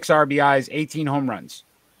 56 RBIs, 18 home runs.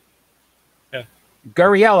 Yeah.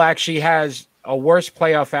 Gurriel actually has a worse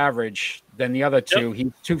playoff average than the other two. Yep.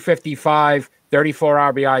 He's .255, 34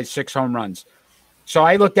 RBIs, 6 home runs. So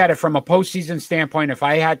I looked at it from a postseason standpoint. If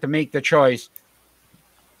I had to make the choice,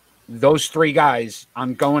 those three guys,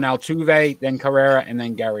 I'm going Altuve, then Correa, and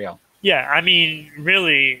then Gurriel. Yeah, I mean,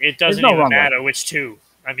 really, it doesn't even matter which two.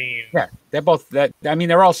 I mean, yeah, they're both that. I mean,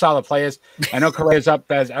 they're all solid players. I know Correa's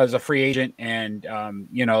up as a free agent, and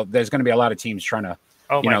there's going to be a lot of teams trying to.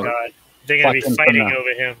 Oh my God, they're going to be fighting over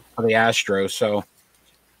him for the Astros. So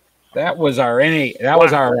that was our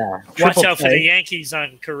was our watch out for the Yankees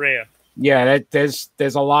on Correa. Yeah, there's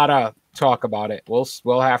a lot of talk about it.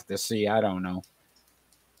 We'll have to see. I don't know.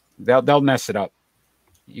 They'll mess it up.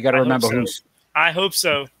 You got to remember who's. I hope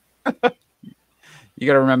so. You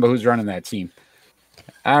got to remember who's running that team.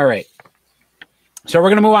 All right. So we're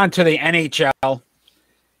going to move on to the NHL.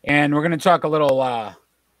 and we're going to talk a little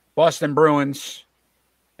Boston Bruins.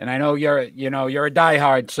 And I know you're a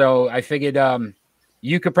diehard, so I figured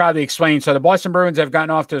you could probably explain. So the Boston Bruins have gotten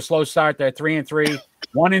off to a slow start. They're 3-3,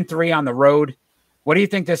 1-3 on the road. What do you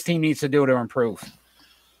think this team needs to do to improve?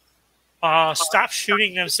 Stop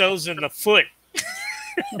shooting themselves in the foot.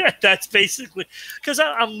 That's basically because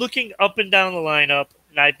I'm looking up and down the lineup,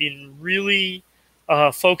 and I've been really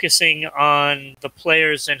focusing on the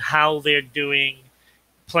players and how they're doing,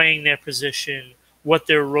 playing their position, what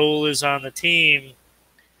their role is on the team.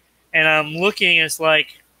 And I'm looking, it's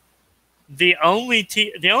like the only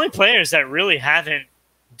players that really haven't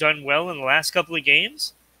done well in the last couple of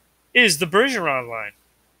games is the Bergeron line.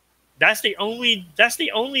 That's the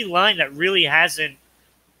only line that really hasn't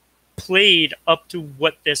played up to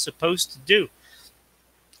what they're supposed to do.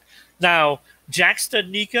 Now, Jack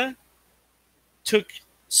Studnicka took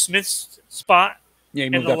Smith's spot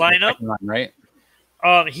in the lineup. Line, right?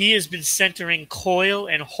 He has been centering Coyle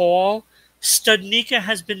and Hall. Studnicka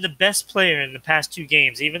has been the best player in the past 2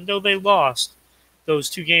 games. Even though they lost those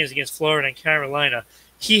 2 games against Florida and Carolina,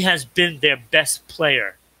 he has been their best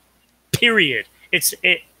player. Period. It's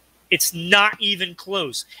not even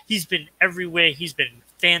close. He's been everywhere. He's been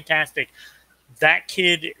fantastic. That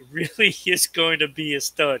kid really is going to be a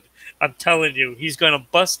stud. I'm telling you, he's going to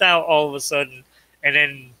bust out all of a sudden, and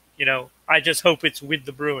then I just hope it's with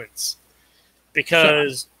the Bruins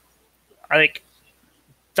because the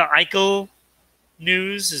Eichel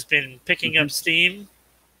news has been picking up steam,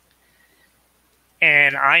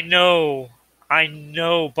 and I know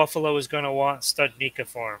Buffalo is going to want Studnicka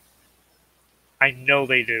for him. I know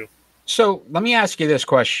they do. So let me ask you this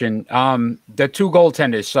question: the 2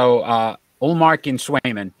 goaltenders, so Ullmark and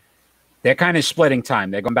Swayman, they're kind of splitting time.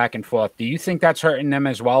 They're going back and forth. Do you think that's hurting them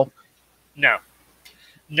as well? No.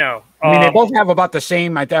 I mean, they both have about the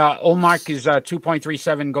same. Ullmark is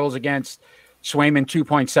 2.37 goals against, Swayman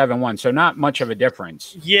 2.71, so not much of a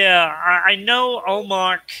difference. Yeah, I know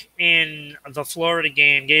Ullmark in the Florida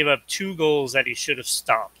game gave up 2 goals that he should have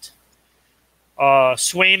stopped.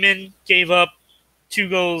 Swayman gave up 2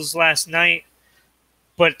 goals last night,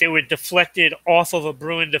 but they were deflected off of a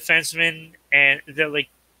Bruin defenseman, and they're like,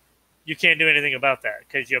 you can't do anything about that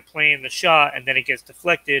because you're playing the shot, and then it gets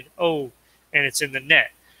deflected, and it's in the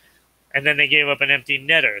net. And then they gave up an empty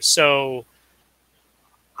netter. So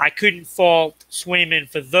I couldn't fault Swayman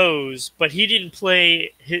for those, but he didn't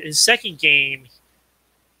play his second game.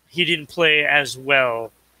 He didn't play as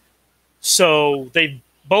well. So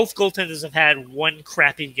both goaltenders have had 1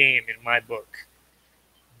 crappy game in my book,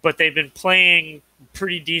 but they've been playing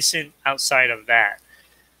pretty decent outside of that.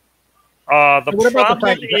 The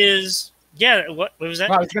problem is, what was that?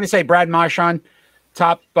 Well, I was going to say Brad Marchand,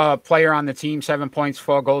 top player on the team, 7 points,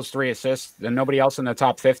 4 goals, 3 assists, and nobody else in the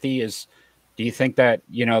top 50 is. Do you think that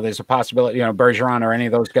there's a possibility, Bergeron or any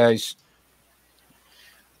of those guys?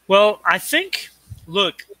 Well, I think.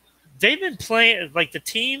 Look, they've been playing like the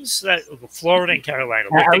teams that Florida and Carolina.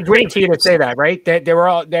 I was waiting for you to say that, right?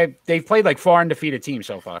 They've played like 4 undefeated teams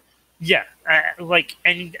so far. Yeah,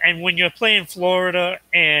 and when you're playing Florida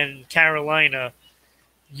and Carolina,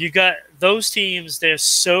 you got those teams. They're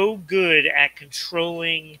so good at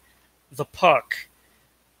controlling the puck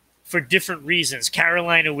for different reasons.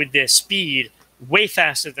 Carolina with their speed, way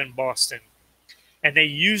faster than Boston, and they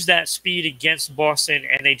used that speed against Boston,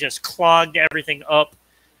 and they just clogged everything up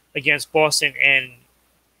against Boston,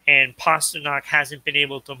 and Pastrnak hasn't been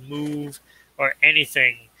able to move or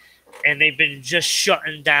anything. And they've been just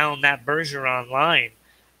shutting down that Bergeron line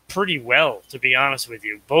pretty well, to be honest with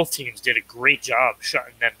you. Both teams did a great job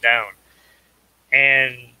shutting them down.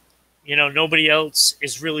 And, nobody else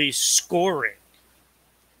is really scoring.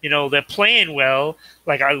 They're playing well.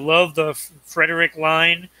 Like, I love the Frederick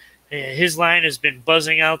line. His line has been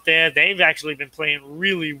buzzing out there. They've actually been playing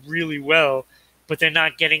really, really well, but they're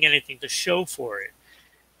not getting anything to show for it.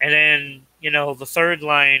 And then, the third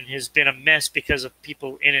line has been a mess because of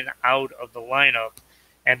people in and out of the lineup,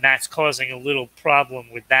 and that's causing a little problem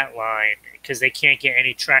with that line because they can't get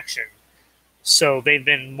any traction. So they've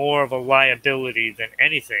been more of a liability than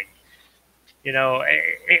anything.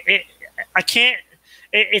 I can't.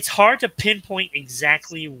 It's hard to pinpoint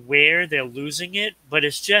exactly where they're losing it, but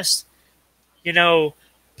it's just,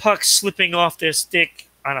 pucks slipping off their stick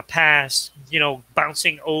on a pass,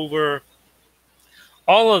 bouncing over.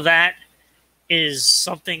 All of that is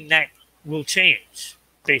something that will change,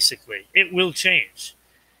 basically. It will change.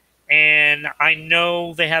 And I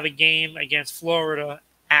know they have a game against Florida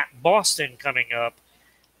at Boston coming up,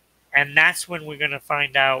 and that's when we're going to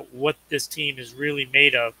find out what this team is really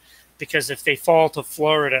made of. Because if they fall to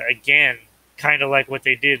Florida again, kind of like what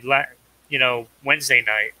they did, Wednesday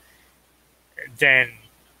night, then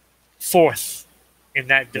fourth in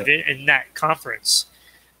that in that conference.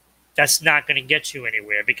 That's not going to get you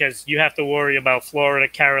anywhere because you have to worry about Florida,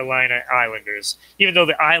 Carolina, Islanders. Even though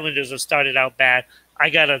the Islanders have started out bad, I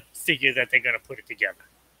got to figure that they're going to put it together.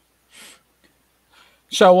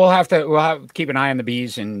 So we'll have to keep an eye on the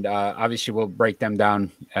Bees, and obviously we'll break them down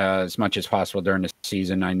as much as possible during the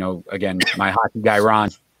season. I know, again, my hockey guy Ron.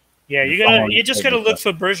 Yeah, you just got to look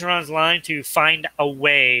for Bergeron's line to find a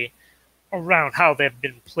way around how they've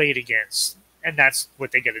been played against, and that's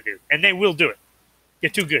what they got to do, and they will do it. You're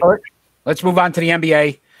too good. Right. Let's move on to the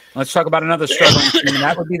NBA. Let's talk about another struggling team.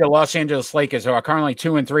 That would be the Los Angeles Lakers, who are currently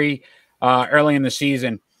 2-3 early in the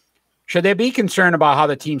season. Should they be concerned about how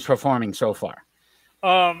the team's performing so far?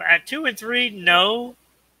 At 2-3, no.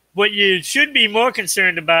 What you should be more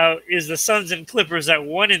concerned about is the Suns and Clippers at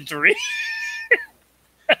 1-3.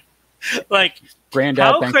 Like,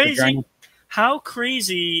 how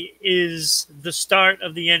crazy is the start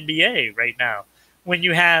of the NBA right now? When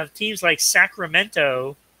you have teams like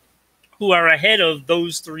Sacramento who are ahead of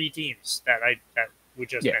those three teams that we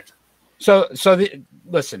just mentioned. So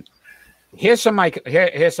listen, here's some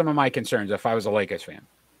of my concerns if I was a Lakers fan.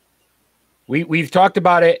 We've talked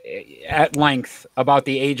about it at length about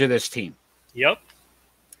the age of this team. Yep.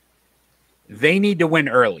 They need to win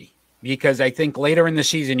early because I think later in the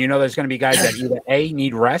season, there's going to be guys that either A,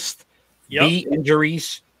 need rest, B,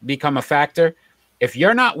 injuries become a factor. If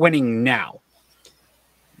you're not winning now,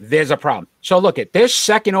 there's a problem. So look they're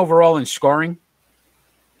second overall in scoring.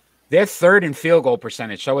 They're third in field goal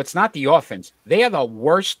percentage. So it's not the offense. They are the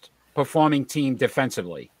worst performing team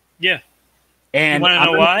defensively. Yeah. And you want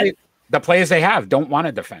to know why? The players they have don't want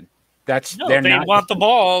to defend. They want the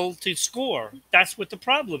ball to score. That's what the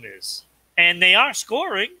problem is. And they are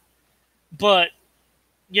scoring, but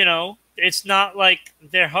it's not like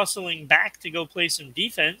they're hustling back to go play some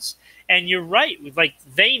defense. And you're right. Like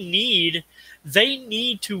they need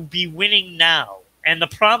to be winning now. And the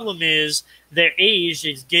problem is their age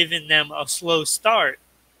is giving them a slow start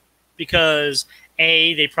because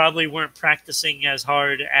A, they probably weren't practicing as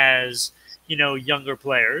hard as, younger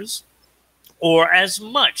players or as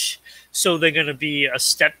much. So they're going to be a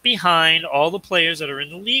step behind all the players that are in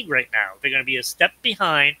the league right now. They're going to be a step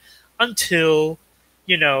behind until,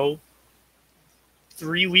 3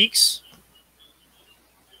 weeks.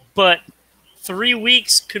 But 3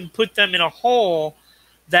 weeks can put them in a hole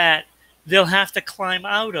that they'll have to climb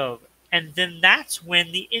out of. And then that's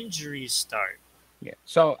when the injuries start. Yeah.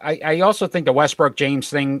 So I also think the Westbrook James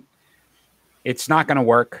thing, it's not going to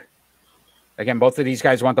work. Again, both of these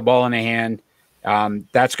guys want the ball in their hand.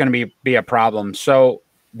 That's going to be a problem. So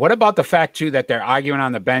what about the fact, too, that they're arguing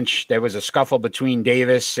on the bench? There was a scuffle between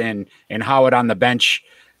Davis and Howard on the bench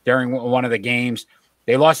during one of the games.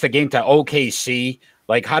 They lost the game to OKC.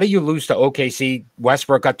 Like, how do you lose to OKC?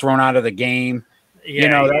 Westbrook got thrown out of the game.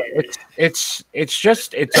 Yeah, it's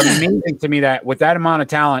amazing to me that with that amount of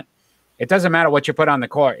talent, it doesn't matter what you put on the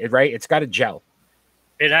court, right? It's got to gel.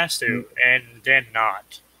 It has to, and they're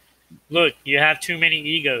not. Look, you have too many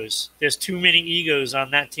egos. There's too many egos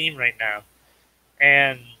on that team right now.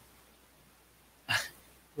 And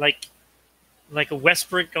like a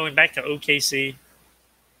Westbrook going back to OKC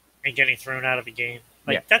and getting thrown out of a game.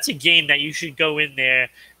 That's a game that you should go in there.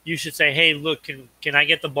 You should say, hey, look, can I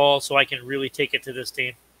get the ball so I can really take it to this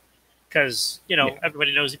team? Because,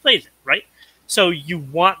 everybody knows he plays it, right? So you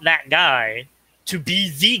want that guy to be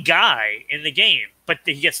the guy in the game, but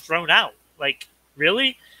he gets thrown out. Like,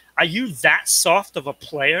 really? Are you that soft of a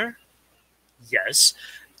player? Yes.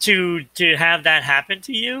 To have that happen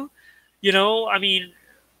to you?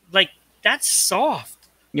 That's soft.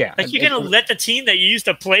 Yeah. Like, you're going to let the team that you used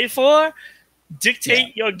to play for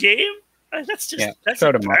dictate your game? That's just that's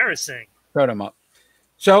embarrassing. Throw them up.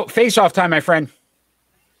 So face-off time, my friend.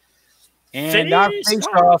 And our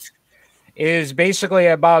face-off is basically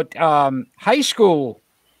about high school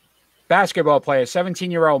basketball player,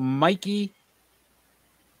 17-year-old Mikey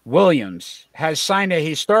Williams, has signed a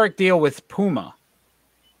historic deal with Puma.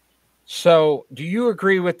 So do you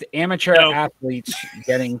agree with the amateur athletes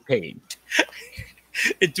getting paid?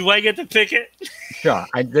 Do I get to pick it? Sure.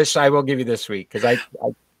 I will give you this week because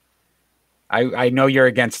I know you're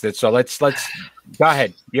against it. So let's go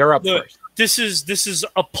ahead. You're up first. This is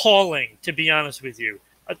appalling, to be honest with you.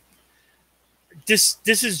 This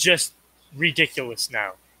is just ridiculous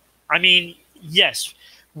now. I mean, yes,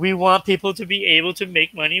 we want people to be able to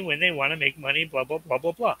make money when they want to make money, blah, blah, blah,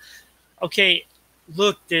 blah, blah. Okay,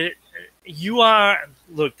 look, they're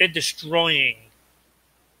destroying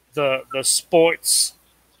the sports,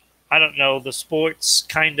 I don't know, the sports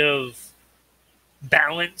kind of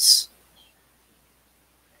balance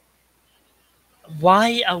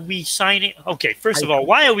why are we signing? Okay, first of all,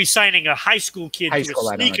 why are we signing a high school kid to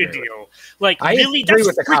a sneaker deal? Like, I really, agree that's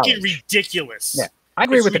with the freaking college. ridiculous. Yeah, I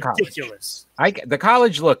agree It's with the college. ridiculous. The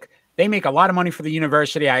college, look, they make a lot of money for the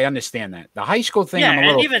university. I understand that. The high school thing, Yeah, I'm a and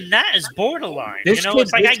little. even that is borderline. This You know, kid-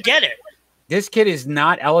 it's like, this- I get it. This kid is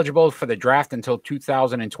not eligible for the draft until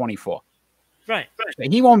 2024. Right.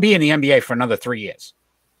 He won't be in the NBA for another 3 years.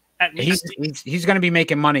 At least. He's going to be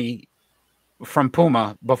making money from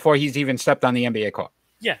Puma before he's even stepped on the NBA court.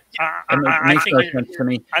 Yeah. It makes no sense to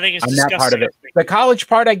me. I think it's on disgusting. that part of it. The college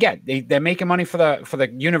part, I get. They're making money for the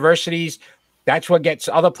universities. That's what gets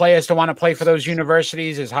other players to want to play for those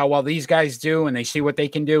universities, is how well these guys do, and they see what they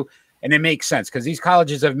can do. And it makes sense because these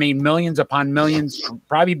colleges have made millions upon millions,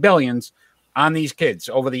 probably billions, on these kids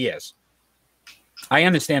over the years. I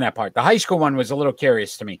understand that part. The high school one was a little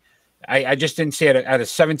curious to me. I just didn't see it at a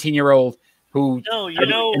 17-year-old who. No, you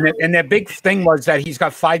know. And their big thing was that he's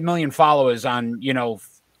got 5 million followers on,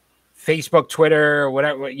 Facebook, Twitter,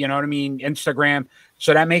 whatever, you know what I mean, Instagram.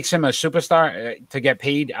 So that makes him a superstar to get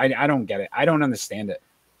paid. I don't get it. I don't understand it.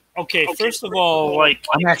 Okay, first of all, like,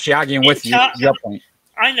 I'm actually arguing with you. Your point.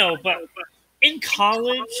 I know, but in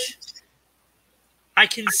college, I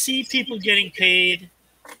can see people getting paid.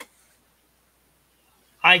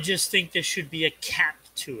 I just think there should be a cap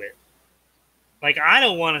to it. Like, I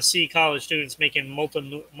don't want to see college students making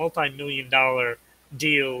multi-million-dollar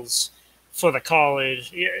deals for the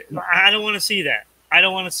college. I don't want to see that. I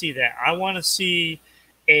don't want to see that. I want to see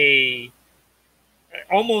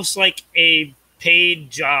almost like a paid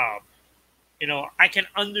job. I can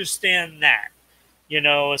understand that.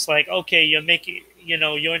 It's like, okay, you're making,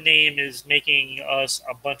 your name is making us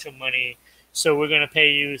a bunch of money, so we're going to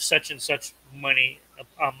pay you such and such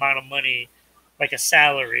amount of money, like a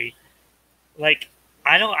salary. Like,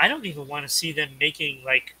 I don't even want to see them making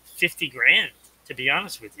like 50 grand, to be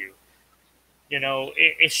honest with you.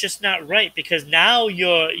 It's just not right, because now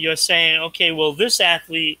you're saying, okay, well, this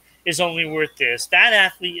athlete is only worth this, that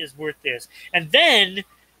athlete is worth this, and then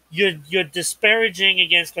you're disparaging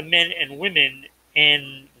against the men and women,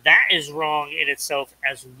 and that is wrong in itself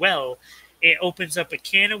as well. It opens up a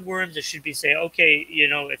can of worms that should be saying, okay,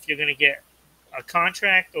 if you're going to get a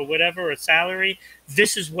contract or whatever, a salary,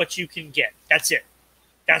 this is what you can get. That's it.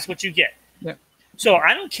 That's what you get. Yeah. So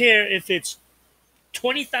I don't care if it's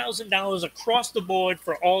 $20,000 across the board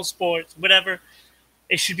for all sports, whatever.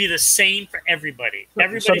 It should be the same for everybody.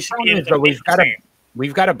 Everybody should be able to make the same.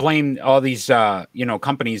 We've got to blame all these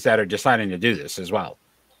companies that are deciding to do this as well.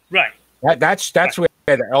 Right. That's where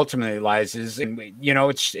it ultimately lies.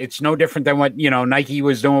 It's no different than what Nike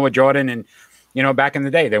was doing with Jordan, and back in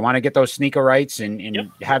the day, they want to get those sneaker rights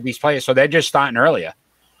and have these players. So they're just starting earlier.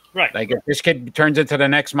 Right. Like, if this kid turns into the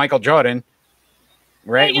next Michael Jordan,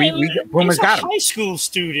 right? Puma's got him. He's a high school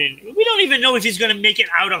student. We don't even know if he's going to make it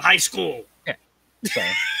out of high school. Yeah.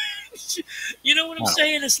 So. You know what I'm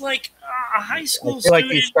saying? It's like a high school I feel student.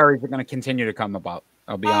 like these stories are going to continue to come about.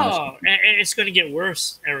 I'll be honest. And it's going to get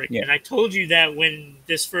worse, Eric. Yeah. And I told you that when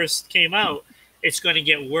this first came out, it's going to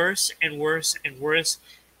get worse and worse and worse.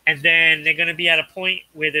 And then they're going to be at a point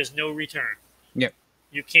where there's no return. Yep.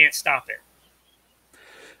 You can't stop it.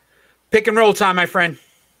 Pick and roll time, my friend.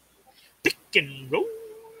 Pick and roll.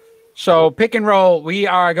 So pick and roll. We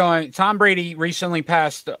are going. Tom Brady recently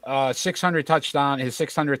passed his 600 touchdown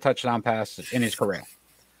pass in his career.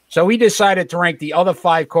 So we decided to rank the other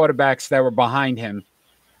 5 quarterbacks that were behind him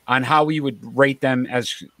on how we would rate them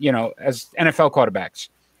as NFL quarterbacks.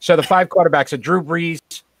 So the 5 quarterbacks are Drew Brees,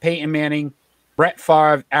 Peyton Manning, Brett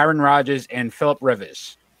Favre, Aaron Rodgers, and Phillip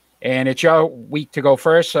Rivers. And it's your week to go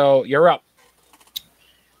first, so you're up.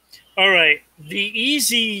 All right. The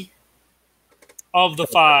easy of the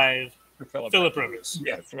 5, Phillip Rivers.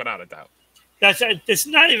 Yes, without a doubt. It's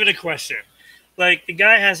not even a question. Like, the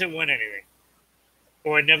guy hasn't won anything.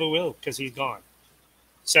 Or never will, because he's gone.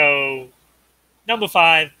 So, number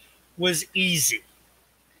 5 was easy.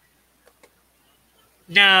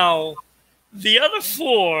 Now, the other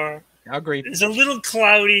 4 Agreed. is a little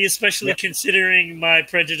cloudy, especially considering my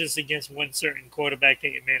prejudice against one certain quarterback,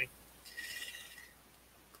 Peyton Manning.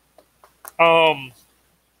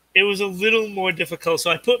 It was a little more difficult, so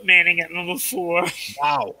I put Manning at number 4.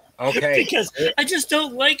 Wow. Okay. Because I just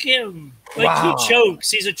don't like him. He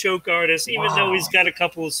chokes. He's a choke artist, even though he's got a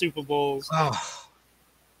couple of Super Bowls. Oh.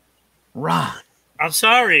 Ron. I'm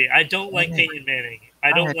sorry. I don't like Peyton Manning.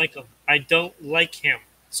 I don't like him. I don't like him.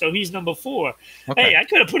 So he's number 4. Okay. Hey, I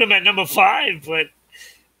could have put him at number 5, but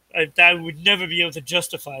I would never be able to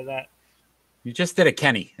justify that. You just did a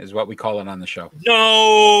Kenny, is what we call it on the show.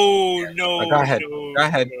 No. Go ahead. No, Go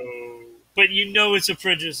ahead. No. But it's a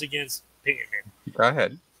prejudice against Peyton Manning. Go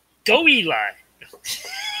ahead. Go Eli.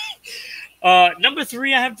 Number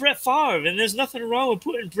 3, I have Brett Favre, and there's nothing wrong with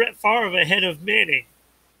putting Brett Favre ahead of Manning.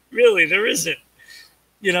 Really, there isn't.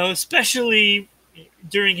 You know, especially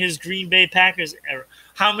during his Green Bay Packers era.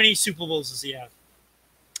 How many Super Bowls does he have?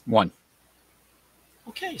 1.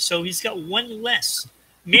 Okay, so he's got 1 less.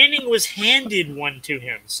 Manning was handed 1 to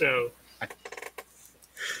him, so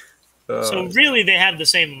really they have the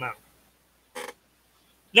same amount.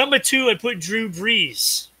 Number 2, I put Drew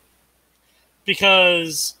Brees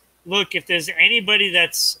because look, if there's anybody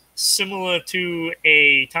that's similar to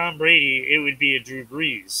a Tom Brady, it would be a Drew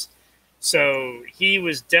Brees. So he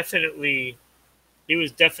was definitely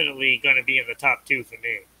going to be in the top 2 for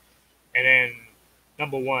me. And then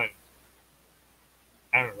number 1,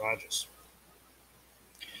 Aaron Rodgers.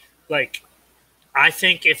 Like, I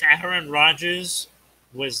think if Aaron Rodgers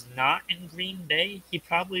was not in Green Bay, he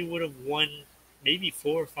probably would have won maybe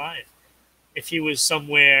 4 or 5 if he was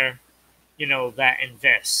somewhere, you know, that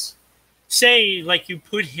invests. Say, like, you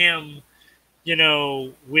put him, you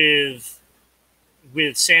know, with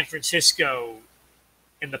San Francisco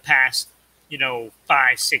in the past, you know,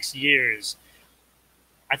 5-6 years.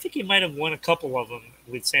 I think he might have won a couple of them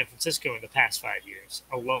with San Francisco in the past 5 years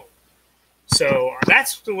alone. So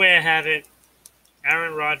that's the way I have it.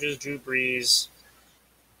 Aaron Rodgers, Drew Brees,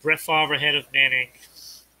 Brett Favre ahead of Manning,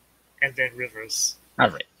 and then Rivers. All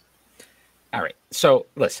right. So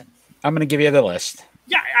listen, I'm going to give you the list.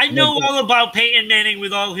 Yeah, I know all about Peyton Manning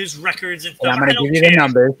with all his records and stuff. I'm going to give you the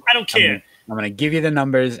numbers. I don't care. I'm going to give you the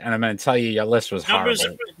numbers, and I'm going to tell you your list was numbers.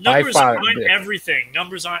 horrible. Numbers aren't everything.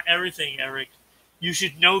 Numbers aren't everything, Eric. You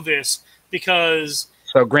should know this because...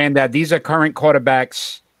 So, Granddad, these are current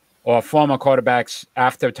quarterbacks or former quarterbacks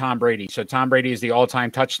after Tom Brady. So, Tom Brady is the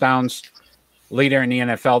all-time touchdowns leader in the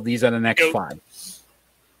NFL. These are the next 5.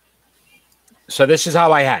 So, this is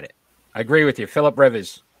how I had it. I agree with you. Phillip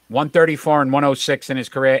Rivers, 134 and 106 in his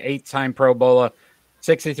career, 8-time Pro Bowler,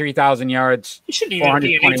 63,000 yards. He shouldn't even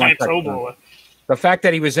be an 8-time Pro Bowler. The fact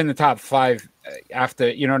that he was in the top 5 after,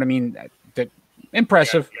 you know what I mean,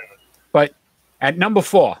 impressive. Yeah. But at number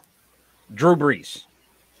 4, Drew Brees.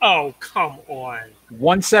 Oh, come on.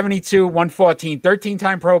 172, 114,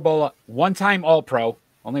 13-time Pro Bowler, 1-time All-Pro,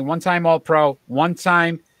 only 1-time All-Pro,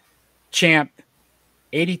 1-time champ,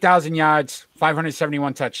 80,000 yards,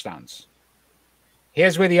 571 touchdowns.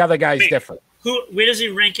 Here's where the other guys differ. Where does he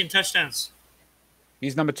rank in touchdowns?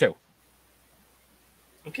 He's number 2.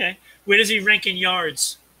 Okay. Where does he rank in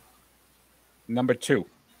yards? Number 2.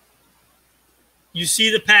 You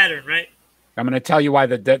see the pattern, right? I'm going to tell you why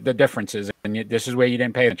the difference is, and this is where you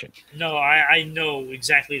didn't pay attention. No, I know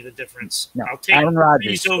exactly the difference. No, I'll take Aaron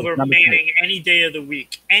Rodgers over Manning 2. Any day of the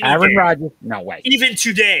week. Aaron Rodgers, no way. Even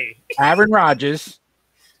today. Aaron Rodgers,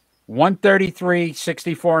 133,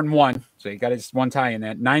 64, and 1. So he got his 1 tie in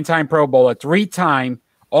that. 9-time Pro Bowler, 3-time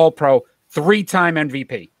All-Pro, 3-time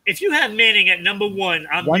MVP. If you have Manning at number 1,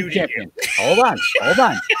 I'm muting champion. You. Hold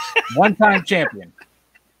on. 1-time champion.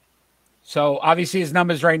 So obviously his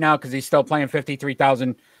numbers right now, because he's still playing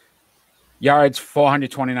 53,000 yards,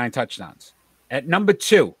 429 touchdowns. At number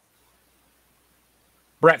 2,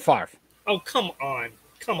 Brett Favre. Oh, come on.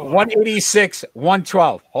 186,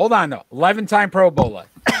 112. Hold on, though. 11-time Pro Bowler,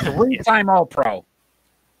 3-time All-Pro,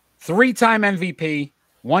 3-time MVP,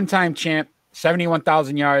 1-time champ,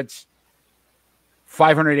 71,000 yards,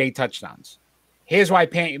 508 touchdowns. Here's why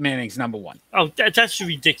Peyton Manning's number 1. Oh, that's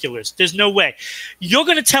ridiculous. There's no way. You're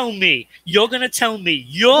going to tell me,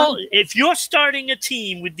 if you're starting a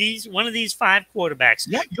team with one of these 5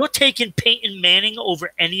 quarterbacks, you're taking Peyton Manning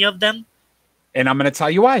over any of them? And I'm going to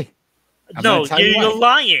tell you why. You're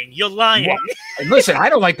lying. You're lying. Well, listen, I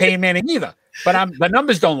don't like Peyton Manning either, but the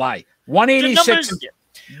numbers don't lie. 186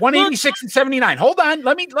 and 79. Hold on.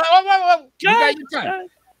 Let me. You got your time.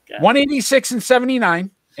 186 and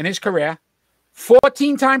 79 in his career.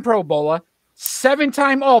 14-time Pro Bowler,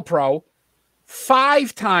 7-time All-Pro,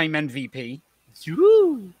 5-time MVP,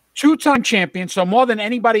 2-time champion, so more than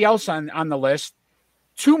anybody else on the list,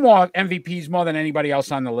 2 more MVPs more than anybody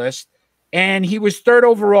else on the list, and he was 3rd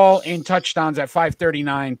overall in touchdowns at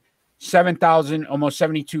 539, 7,000, almost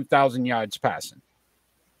 72,000 yards passing.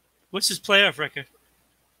 What's his playoff record?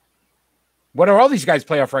 What are all these guys'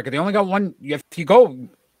 playoff record? They only got 1. If you go,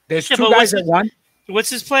 there's 2 guys that won. What's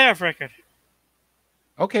his playoff record?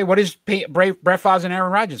 Okay, what is Brett Favre and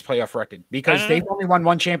Aaron Rodgers' playoff record? Because they've only won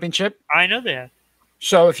 1 championship. I know that.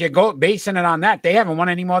 So if you go basing it on that, they haven't won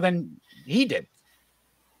any more than he did.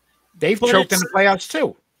 They've choked in the playoffs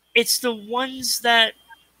too. It's the ones that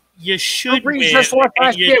you should win. Just lost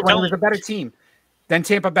last year when he was a better team than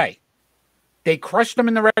Tampa Bay. They crushed him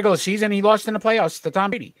in the regular season. He lost in the playoffs to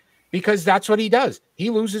Tom Brady because that's what he does.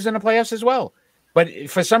 He loses in the playoffs as well. But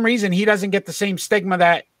for some reason, he doesn't get the same stigma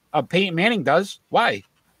that Peyton Manning does. Why?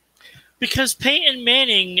 Because Peyton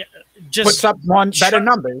Manning just puts up better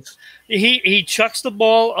numbers. He chucks the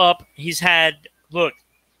ball up. He's had, look,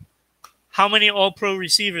 how many All-Pro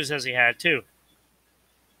receivers has he had, too?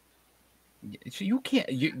 So you can't.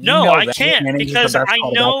 I can't, because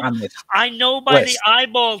I know by the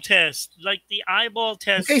eyeball test, like the eyeball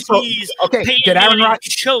test, Peyton did Aaron Manning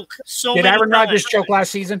choke so many Did Aaron Rodgers times. choke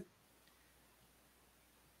last season?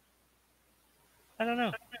 I don't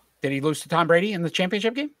know. Did he lose to Tom Brady in the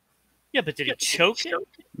championship game? Yeah, but did he choke him?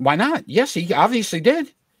 Why not? Yes, he obviously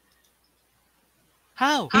did.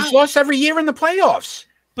 How? He's lost every year in the playoffs.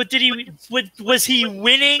 But did he? Was he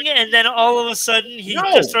winning, and then all of a sudden he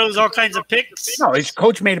just throws all kinds of picks? No, his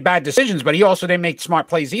coach made bad decisions, but he also didn't make smart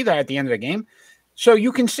plays either at the end of the game. So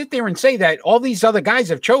you can sit there and say that all these other guys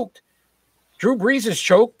have choked. Drew Brees has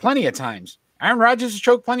choked plenty of times. Aaron Rodgers has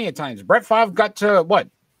choked plenty of times. Brett Favre got to what?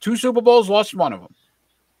 2 Super Bowls, lost one of them.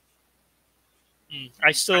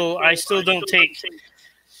 I still don't take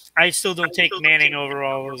Manning over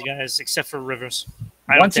all those guys except for Rivers.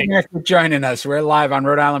 Once again, for joining us, we're live on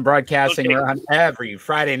Rhode Island Broadcasting. Okay. We're on every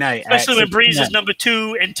Friday night, especially when Brees is number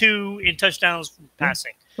 2 in touchdowns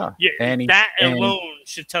passing. Oh, yeah, that alone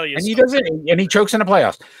should tell you. And something. He does it, and he chokes in the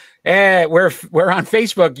playoffs. We're on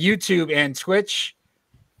Facebook, YouTube, and Twitch.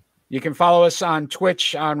 You can follow us on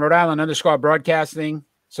Twitch on Rhode Island _broadcasting.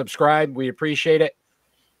 Subscribe, we appreciate it.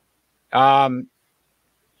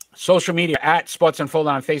 Social media at Sports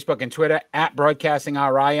Unfolded on Facebook and Twitter, at Broadcasting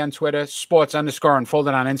RI on Twitter, Sports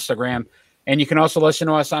 _Unfolded on Instagram. And you can also listen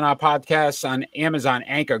to us on our podcasts on Amazon,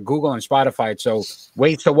 Anchor, Google, and Spotify. So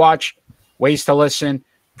ways to watch, ways to listen.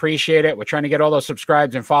 Appreciate it. We're trying to get all those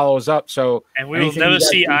subscribes and follows up. And we will never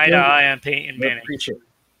see eye to eye on Peyton Manning. Appreciate it.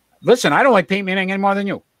 Listen, I don't like Peyton Manning any more than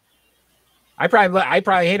you. I probably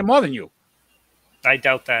hate him more than you. I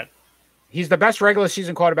doubt that. He's the best regular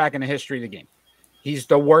season quarterback in the history of the game. He's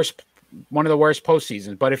the worst, one of the worst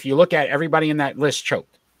postseasons. But if you look at everybody in that list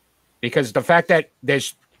choked, because the fact that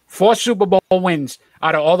there's 4 Super Bowl wins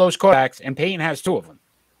out of all those quarterbacks, and Peyton has 2 of them,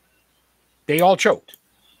 they all choked.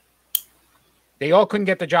 They all couldn't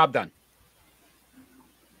get the job done.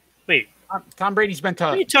 Wait, Tom Brady's been to.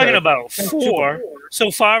 What are you talking about? 4.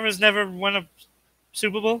 So Favre has never won a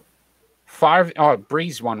Super Bowl.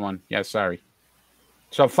 Brees won one. Yeah, sorry.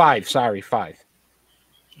 So 5. Sorry, 5.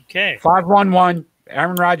 Okay. 5 won 1.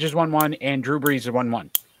 Aaron Rodgers won 1, and Drew Brees won 1.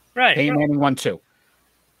 Right. Peyton Manning won 2.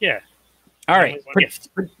 Yeah. All right.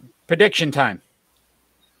 Prediction time.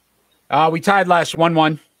 We tied last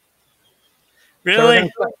 1-1. Really?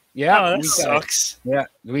 Yeah. Oh, that sucks. Yeah,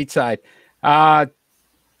 we tied.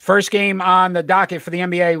 First game on the docket for the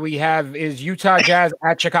NBA we have is Utah Jazz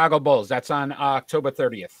at Chicago Bulls. That's on October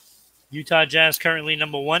 30th. Utah Jazz currently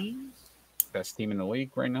number 1. Best team in the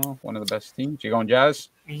league right now. One of the best teams. You going Jazz?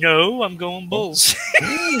 No, I'm going Bulls.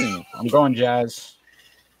 I'm going Jazz.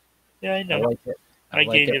 Yeah, I know. I like it. I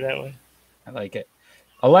gave you that one. I like it.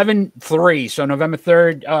 11-3. So November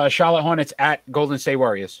 3rd, Charlotte Hornets at Golden State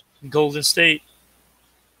Warriors. Golden State.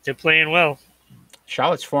 They're playing well.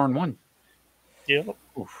 Charlotte's 4-1. Yep.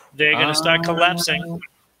 Oof. They're going to start collapsing.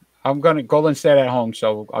 I'm going to Golden State at home,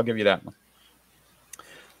 so I'll give you that one.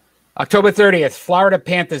 October 30th, Florida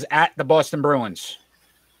Panthers at the Boston Bruins.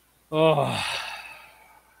 Oh,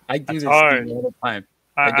 I do this hard. all the time.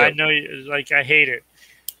 I know, I hate it.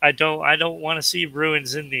 I don't want to see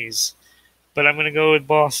Bruins in these, but I'm going to go with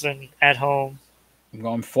Boston at home. I'm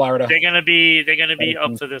going Florida. They're going to be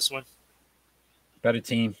up for this one. Better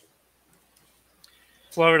team.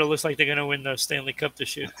 Florida looks like they're going to win the Stanley Cup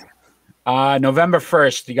this year. November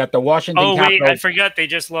 1st, you got the Washington Capitals. Oh, wait, I forgot they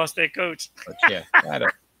just lost their coach. Yeah,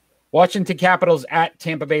 Washington Capitals at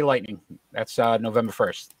Tampa Bay Lightning. That's November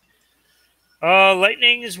 1st.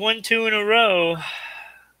 Lightning is 1-2 in a row,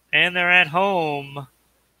 and they're at home.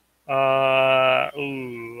 I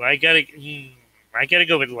gotta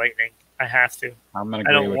go with Lightning. I have to. I'm gonna.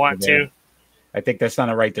 I don't want to. I think that's not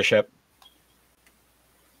a right to ship.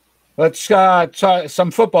 Let's talk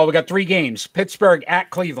some football. We got 3 games. Pittsburgh at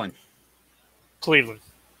Cleveland. Cleveland.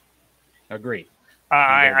 Agreed.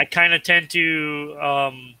 I kind of tend to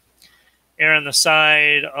err on the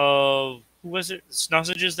side of, who was it?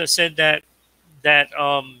 Sausages that said that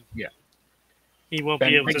he won't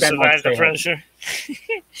be able to survive the pressure.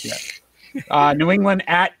 Yeah. New England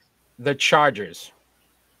at the Chargers.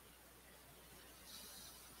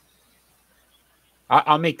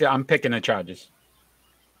 I'm picking the Chargers.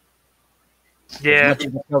 Yeah.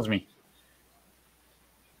 It kills me.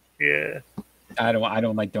 Yeah. I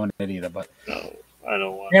don't like doing it either, but no, I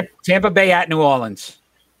don't want Tampa Bay at New Orleans.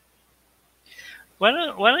 Why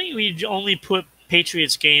don't we only put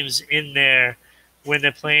Patriots games in there when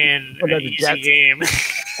they're playing an easy Jets. game.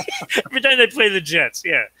 Every time they play the Jets,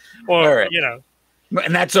 yeah. Or, All right. you know.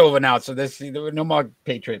 And that's over now. So there were no more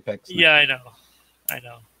Patriot picks. Yeah, I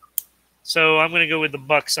know. So I'm going to go with the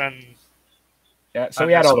Bucks on. Yeah. So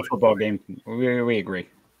we had all the football games. We agree.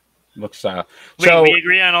 Looks. Wait, so we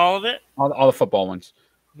agree on all of it? all the football ones.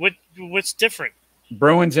 What's different?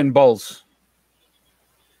 Bruins and Bulls.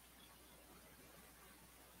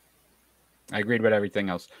 I agreed with everything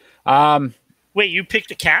else. Wait, you picked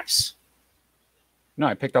the Caps? No,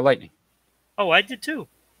 I picked the Lightning. Oh, I did too.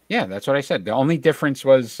 Yeah, that's what I said. The only difference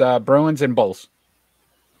was Bruins and Bulls.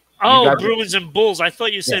 Oh, Bruins and Bulls. I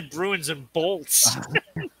thought you said Bruins and Bolts.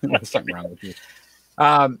 There's something wrong with you.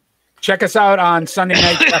 Check us out on Sunday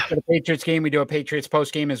nights after the Patriots game. We do a Patriots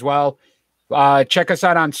post game as well. Check us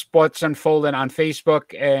out on Sports Unfolded on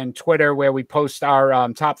Facebook and Twitter, where we post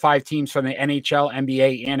our top 5 teams from the NHL,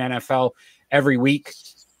 NBA, and NFL every week.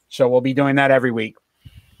 So we'll be doing that every week.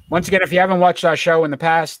 Once again, if you haven't watched our show in the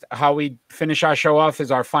past, how we finish our show off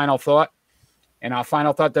is our final thought. And our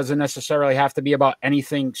final thought doesn't necessarily have to be about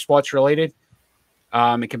anything sports related.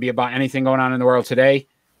 It can be about anything going on in the world today.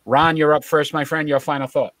 Ron, you're up first, my friend. Your final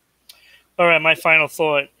thought. All right, my final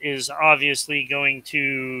thought is obviously going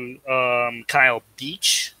to Kyle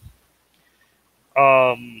Beach.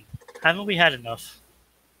 Haven't we had enough?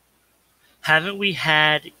 Haven't we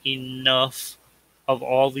had enough of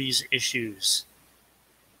all these issues?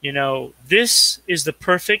 You know, this is the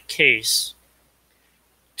perfect case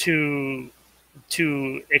to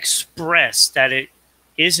express that it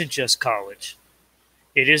isn't just college.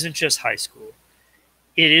 It isn't just high school.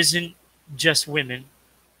 It isn't just women.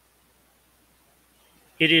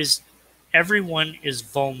 It is everyone is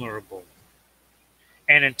vulnerable.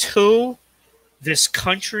 And until this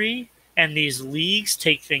country and these leagues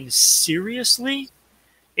take things seriously,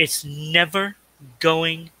 it's never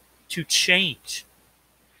going to change.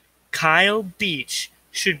 Kyle Beach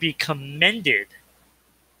should be commended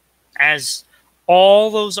as all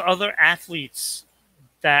those other athletes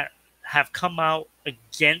that have come out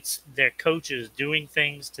against their coaches doing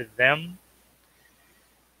things to them.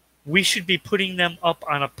 We should be putting them up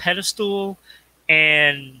on a pedestal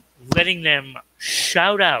and letting them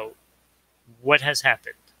shout out what has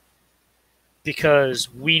happened,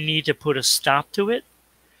 because we need to put a stop to it.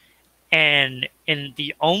 And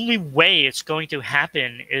the only way it's going to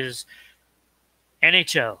happen is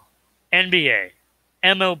NHL, NBA,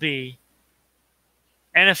 MLB,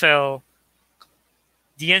 NFL,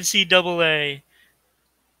 the NCAA,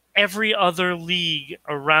 every other league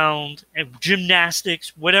around,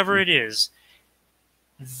 gymnastics, whatever it is,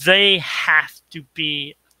 they have to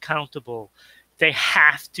be accountable. They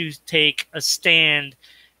have to take a stand,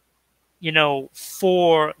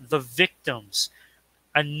 for the victims.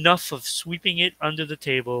 Enough of sweeping it under the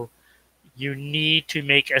table. You need to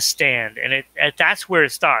make a stand. And that's where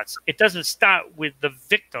it starts. It doesn't start with the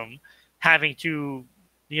victim having to,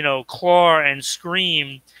 claw and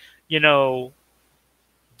scream,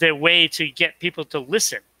 their way to get people to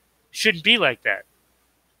listen. Shouldn't be like that.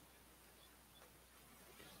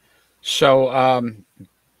 So,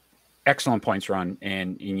 excellent points, Ron.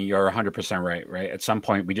 And you're 100% right? At some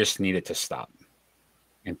point, we just need it to stop.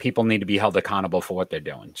 And people need to be held accountable for what they're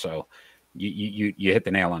doing. So you hit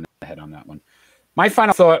the nail on the head on that one. My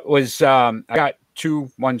final thought was I got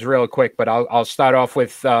 2 ones real quick, but I'll start off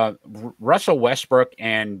with Russell Westbrook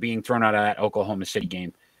and being thrown out of that Oklahoma City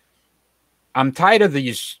game. I'm tired of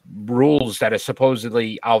these rules that are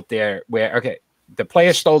supposedly out there where, okay, the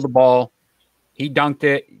player stole the ball. He dunked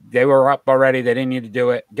it. They were up already. They didn't need to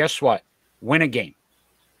do it. Guess what? Win a game.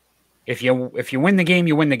 If you win the game,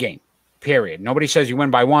 you win the game. Period. Nobody says you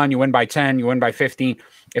win by 1, you win by 10, you win by 15.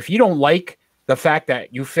 If you don't like the fact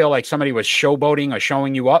that you feel like somebody was showboating or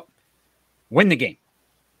showing you up, win the game.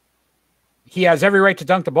 He has every right to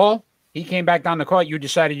dunk the ball. He came back down the court. You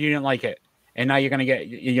decided you didn't like it. And now you're going to get,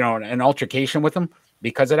 an altercation with him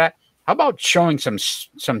because of that. How about showing some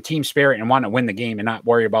team spirit and wanting to win the game and not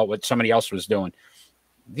worry about what somebody else was doing?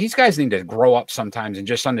 These guys need to grow up sometimes and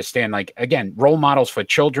just understand, again, role models for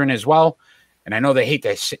children as well. And I know they hate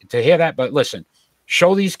to hear that, but listen,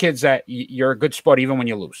 show these kids that you're a good sport even when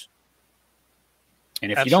you lose.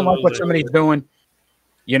 And if you don't like what somebody's doing,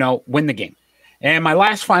 win the game. And my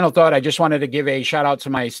last final thought, I just wanted to give a shout out to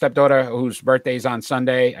my stepdaughter whose birthday is on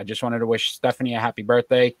Sunday. I just wanted to wish Stephanie a happy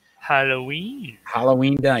birthday. Halloween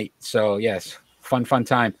night. So yes, fun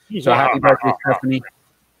time. So happy birthday, Stephanie.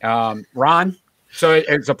 Ron, so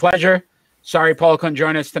it's a pleasure. Sorry Paul couldn't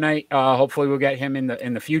join us tonight. Hopefully we'll get him in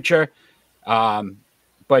the future.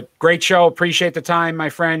 But great show. Appreciate the time, my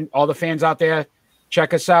friend. All the fans out there,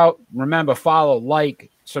 Check us out. Remember, follow, like,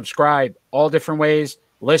 subscribe, all different ways.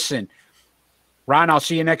 Listen. Ron, I'll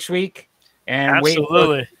see you next week. And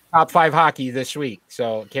Absolutely. Wait for top 5 hockey this week.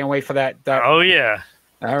 So can't wait for that. Oh, yeah.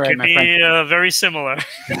 All right, Could my be friend. very similar.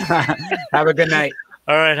 Have a good night.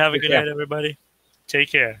 All right. Have a good night, everybody.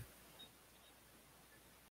 Take care.